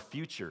our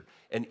future.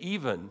 And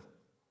even,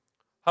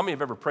 how many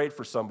have ever prayed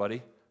for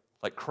somebody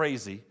like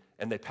crazy,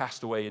 and they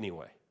passed away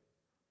anyway.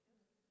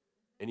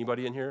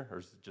 Anybody in here, or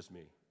is it just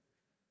me?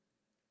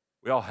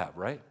 We all have,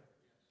 right?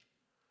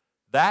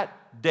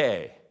 That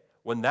day,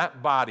 when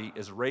that body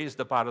is raised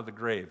up out of the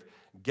grave,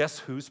 guess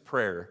whose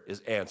prayer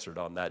is answered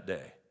on that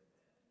day?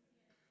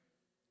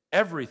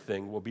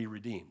 Everything will be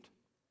redeemed.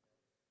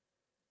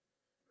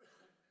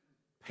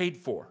 Paid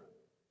for.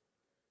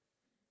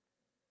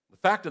 The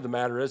fact of the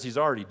matter is, he's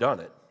already done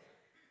it.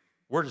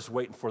 We're just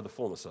waiting for the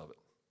fullness of it.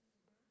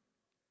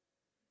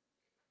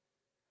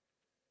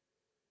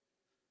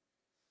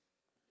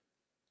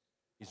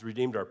 He's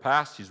redeemed our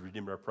past, he's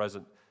redeemed our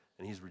present,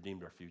 and he's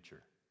redeemed our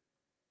future.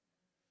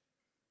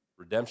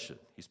 Redemption.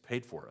 He's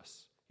paid for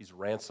us. He's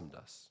ransomed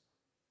us.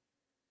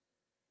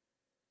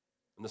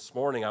 And this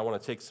morning, I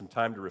want to take some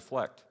time to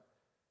reflect.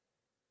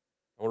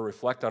 I want to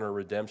reflect on our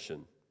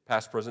redemption,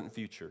 past, present, and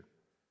future,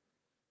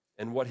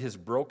 and what his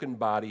broken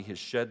body, his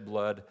shed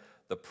blood,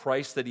 the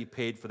price that he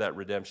paid for that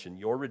redemption,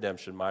 your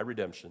redemption, my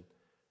redemption.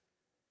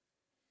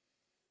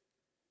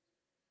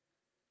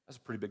 That's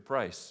a pretty big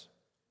price.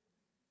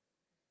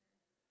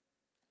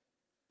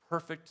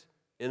 Perfect,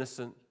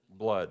 innocent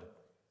blood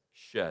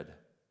shed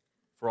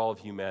for all of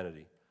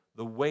humanity.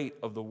 The weight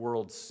of the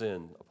world's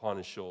sin upon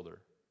his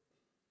shoulder.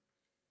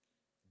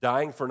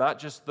 Dying for not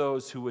just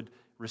those who would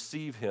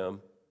receive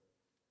him,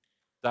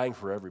 dying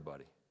for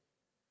everybody,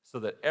 so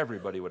that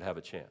everybody would have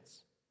a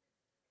chance.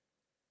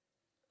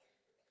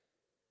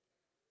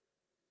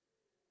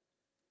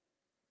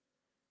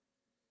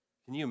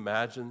 Can you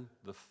imagine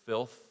the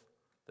filth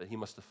that he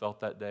must have felt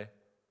that day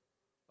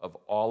of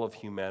all of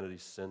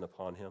humanity's sin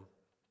upon him?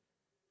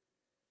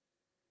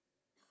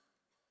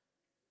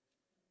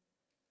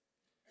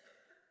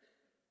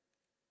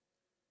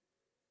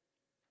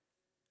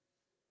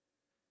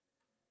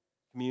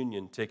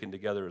 Communion taken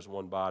together as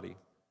one body.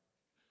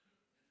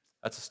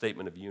 That's a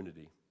statement of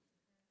unity.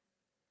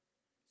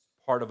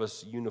 It's part of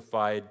us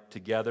unified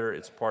together.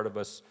 It's part of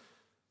us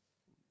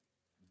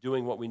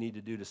doing what we need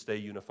to do to stay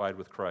unified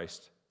with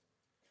Christ.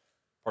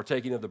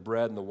 Partaking of the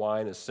bread and the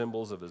wine as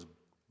symbols of his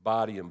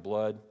body and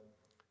blood.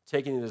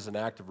 Taking it as an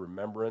act of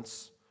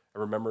remembrance, a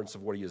remembrance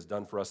of what he has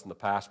done for us in the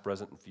past,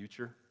 present, and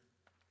future.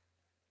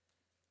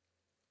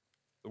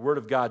 The Word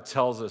of God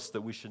tells us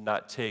that we should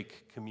not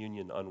take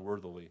communion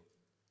unworthily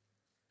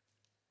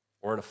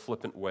or in a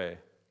flippant way.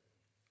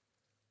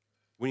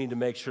 We need to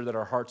make sure that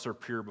our hearts are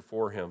pure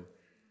before him,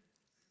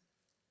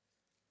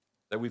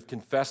 that we've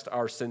confessed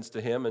our sins to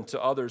him and to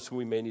others who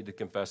we may need to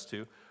confess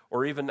to,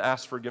 or even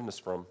ask forgiveness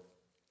from.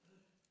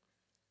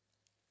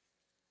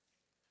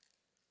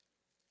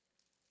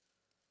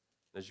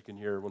 As you can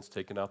hear, everyone's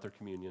taking out their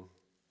communion,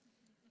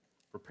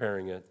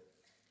 preparing it.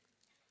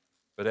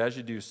 But as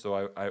you do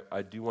so,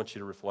 I do want you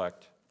to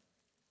reflect.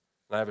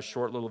 And I have a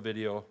short little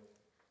video.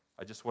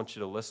 I just want you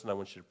to listen. I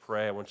want you to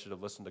pray. I want you to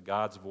listen to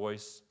God's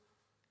voice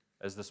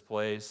as this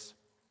plays.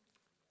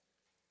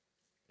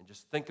 And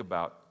just think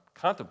about,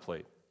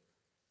 contemplate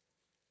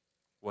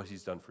what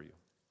he's done for you.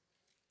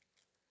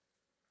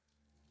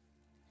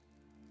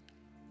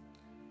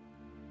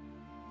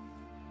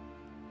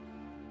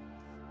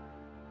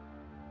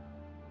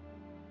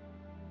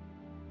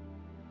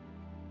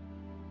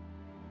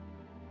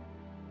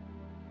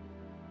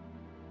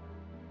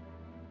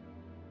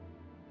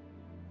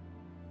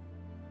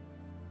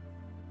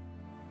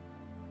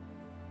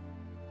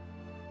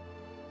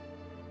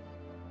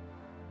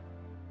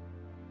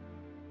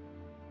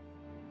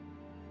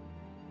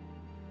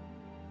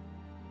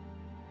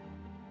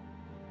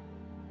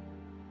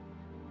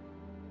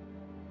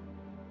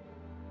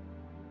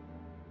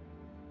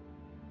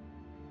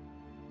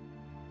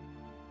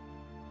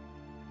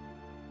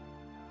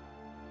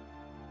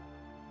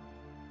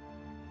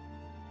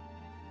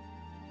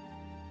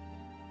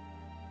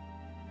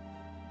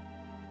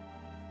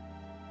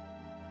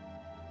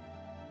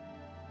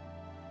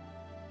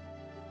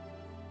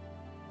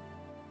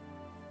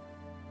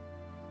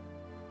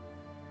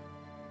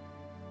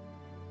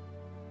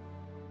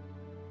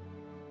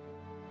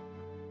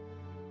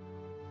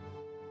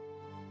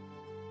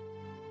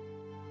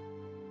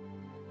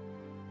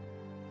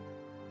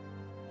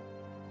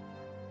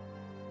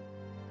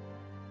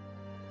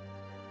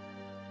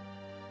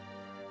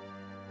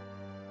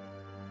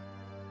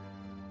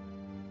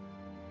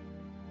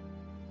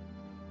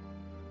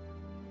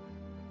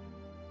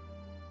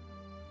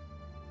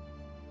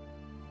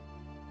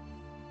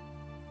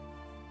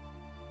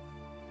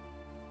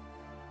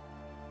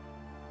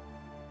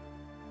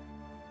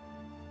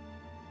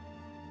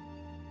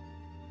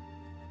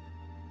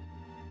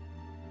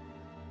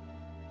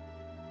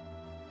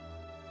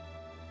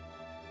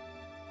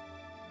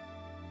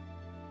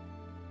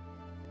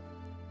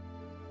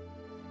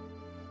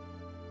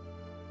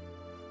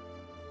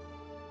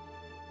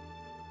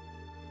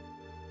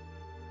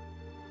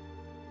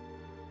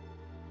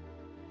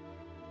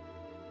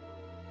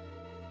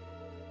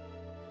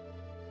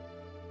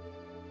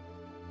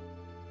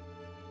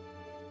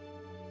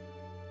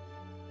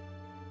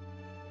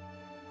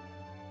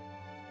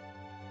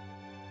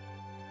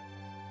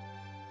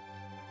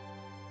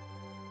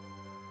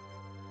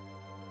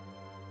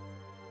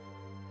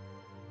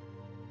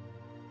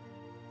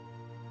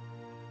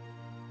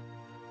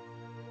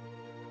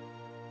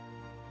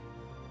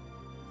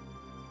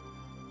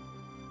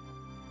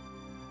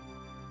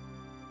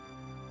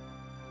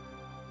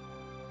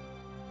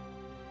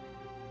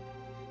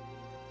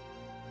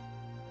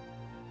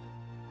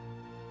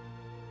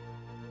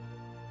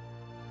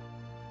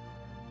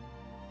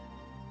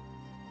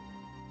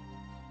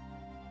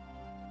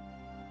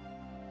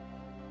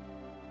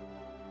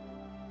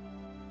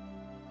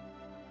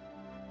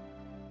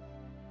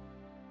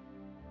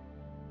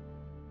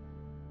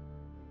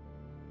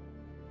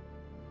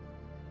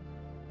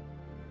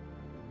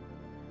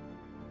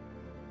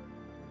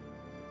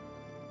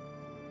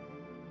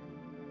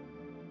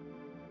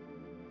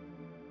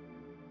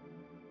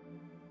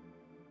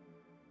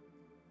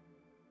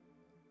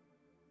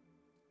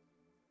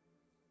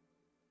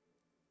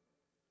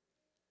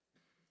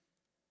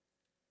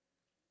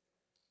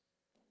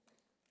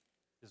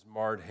 his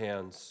marred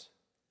hands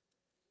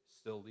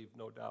still leave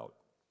no doubt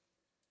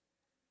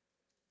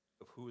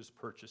of who has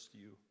purchased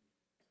you.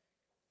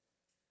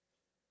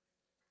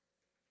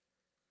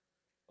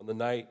 On the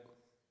night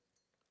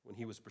when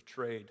he was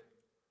betrayed,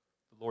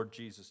 the Lord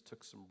Jesus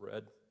took some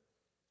bread,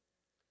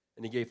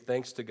 and he gave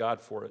thanks to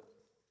God for it.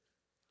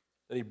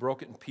 Then he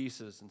broke it in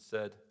pieces and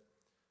said,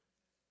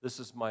 "This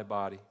is my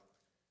body,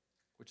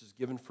 which is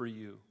given for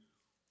you.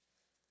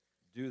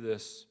 Do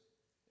this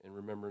in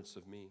remembrance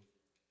of me."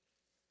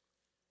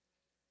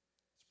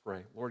 Let's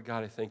pray. Lord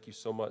God, I thank you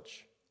so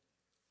much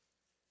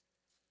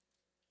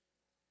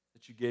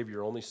that you gave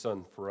your only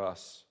Son for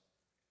us.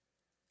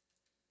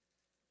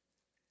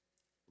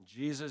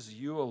 Jesus,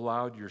 you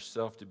allowed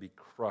yourself to be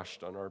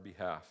crushed on our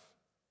behalf.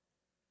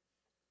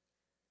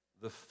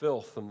 The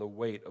filth and the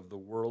weight of the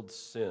world's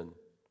sin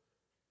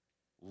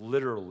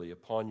literally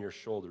upon your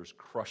shoulders,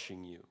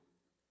 crushing you,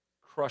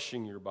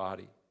 crushing your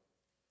body.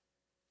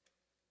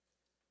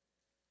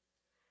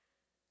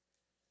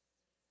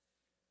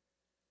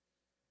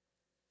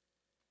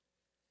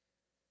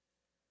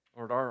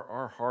 Lord,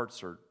 our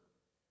hearts are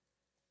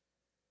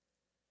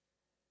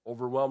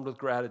overwhelmed with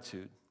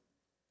gratitude.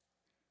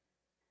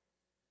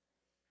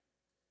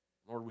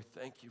 Lord, we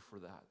thank you for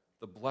that,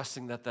 the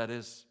blessing that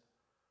is.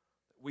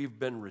 We've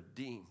been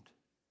redeemed.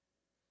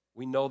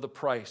 We know the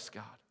price,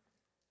 God.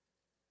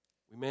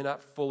 We may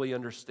not fully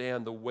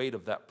understand the weight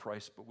of that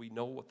price, but we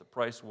know what the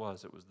price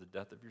was. It was the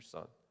death of your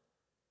Son.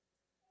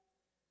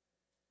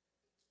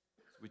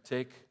 So we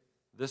take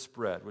this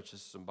bread, which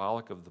is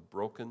symbolic of the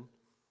broken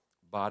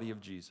body of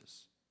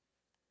Jesus.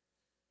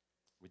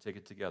 We take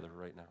it together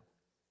right now.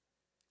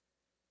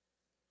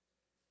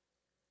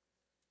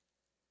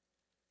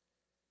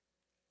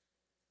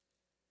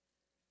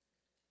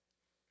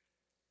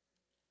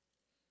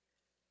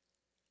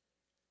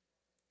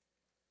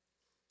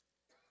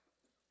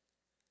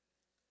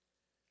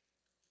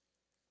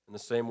 In the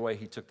same way,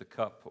 he took the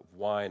cup of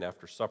wine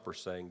after supper,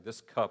 saying,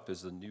 "This cup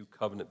is the new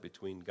covenant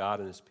between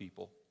God and his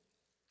people,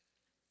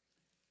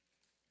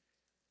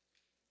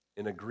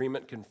 an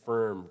agreement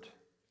confirmed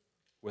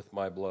with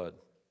my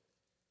blood.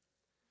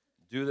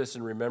 Do this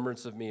in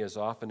remembrance of me as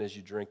often as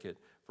you drink it.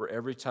 For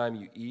every time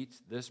you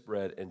eat this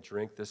bread and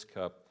drink this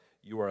cup,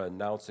 you are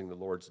announcing the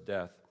Lord's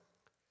death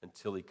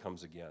until he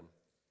comes again."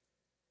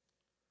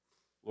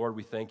 Lord,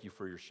 we thank you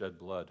for your shed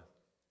blood.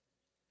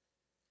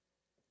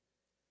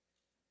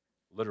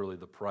 Literally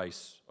the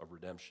price of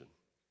redemption.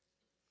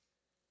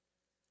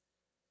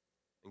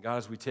 And God,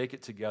 as we take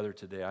it together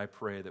today, I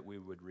pray that we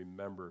would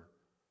remember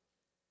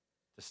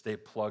to stay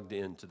plugged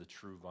into the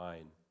true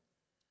vine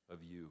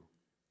of you,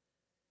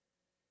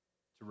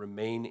 to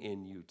remain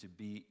in you, to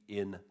be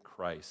in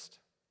Christ.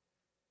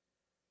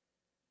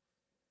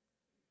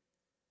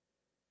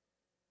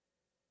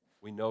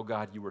 We know,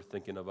 God, you were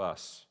thinking of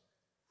us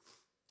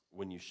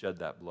when you shed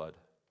that blood.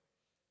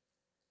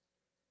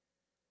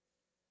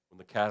 When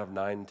the cat of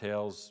nine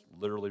tails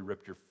literally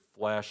ripped your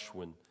flesh,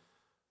 when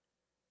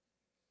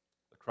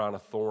the crown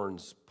of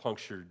thorns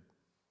punctured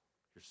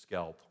your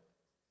scalp,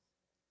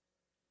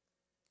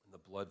 and the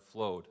blood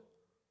flowed.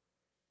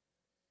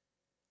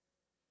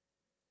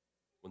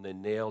 When they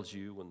nailed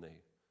you, when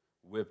they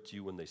whipped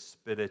you, when they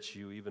spit at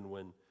you, even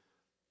when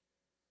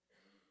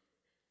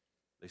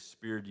they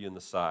speared you in the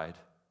side,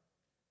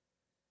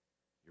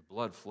 your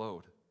blood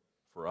flowed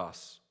for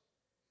us.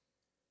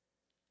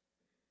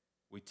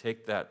 We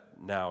take that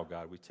now,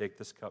 God. We take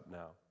this cup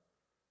now,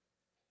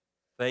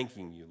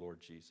 thanking you,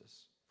 Lord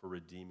Jesus, for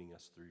redeeming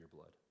us through your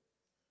blood.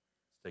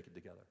 Let's take it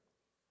together.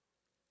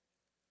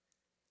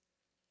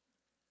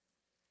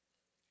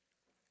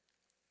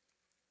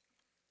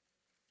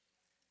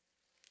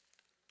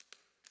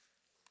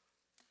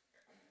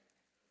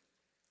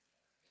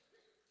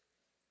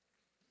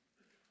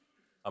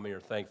 How many are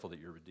thankful that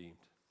you're redeemed?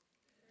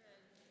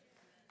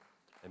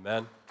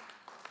 Amen.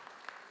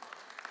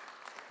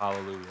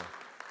 Hallelujah.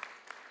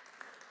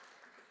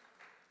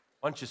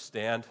 Why don't you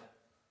stand?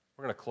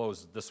 We're going to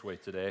close this way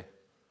today.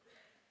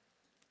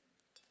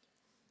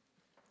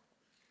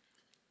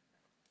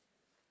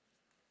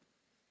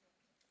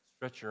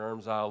 Stretch your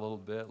arms out a little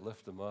bit,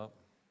 lift them up.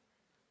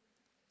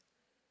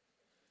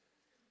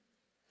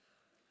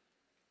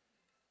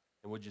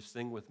 And would you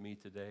sing with me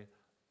today?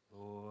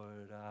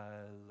 Lord,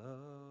 I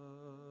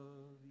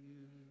love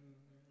you.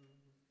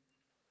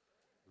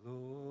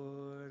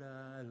 Lord,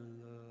 I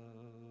love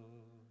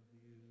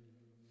you.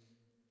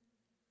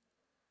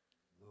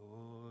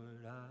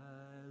 Lord,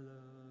 I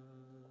love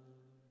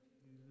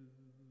you.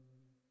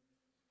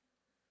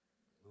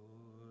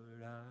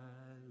 Lord, I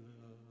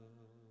love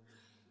you.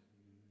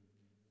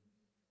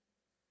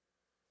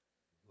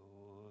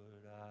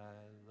 Lord,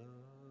 I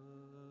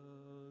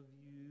love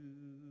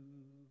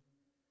you.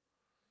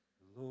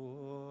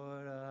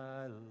 Lord,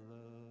 I love you.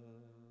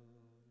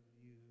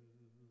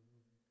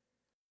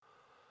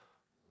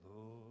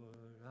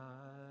 Lord,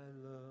 I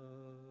love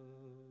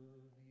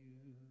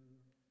you.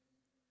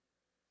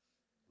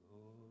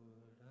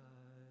 Lord, I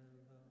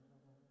love you.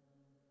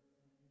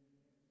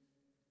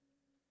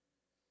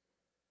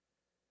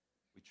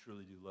 We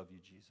truly do love you,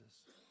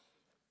 Jesus.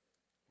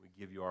 We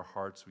give you our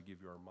hearts, we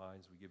give you our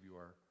minds, we give you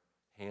our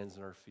hands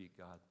and our feet,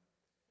 God.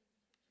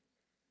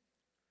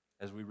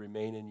 As we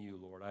remain in you,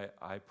 Lord,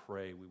 I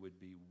pray we would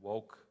be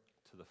woke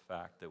to the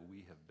fact that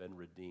we have been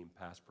redeemed,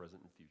 past,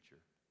 present, and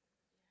future.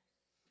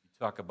 You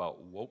talk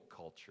about woke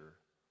culture.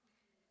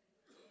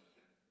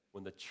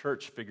 When the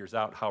church figures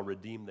out how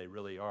redeemed they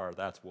really are,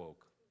 that's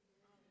woke.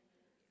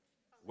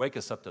 Wake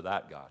us up to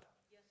that, God.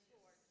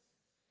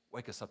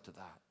 Wake us up to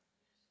that.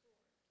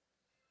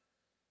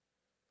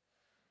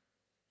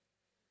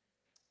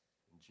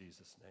 In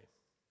Jesus'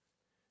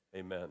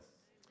 name, amen.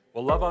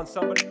 Well, love on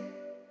somebody.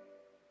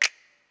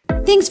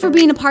 Thanks for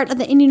being a part of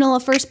the Indianola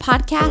First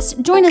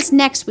podcast. Join us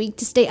next week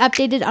to stay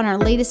updated on our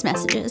latest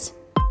messages.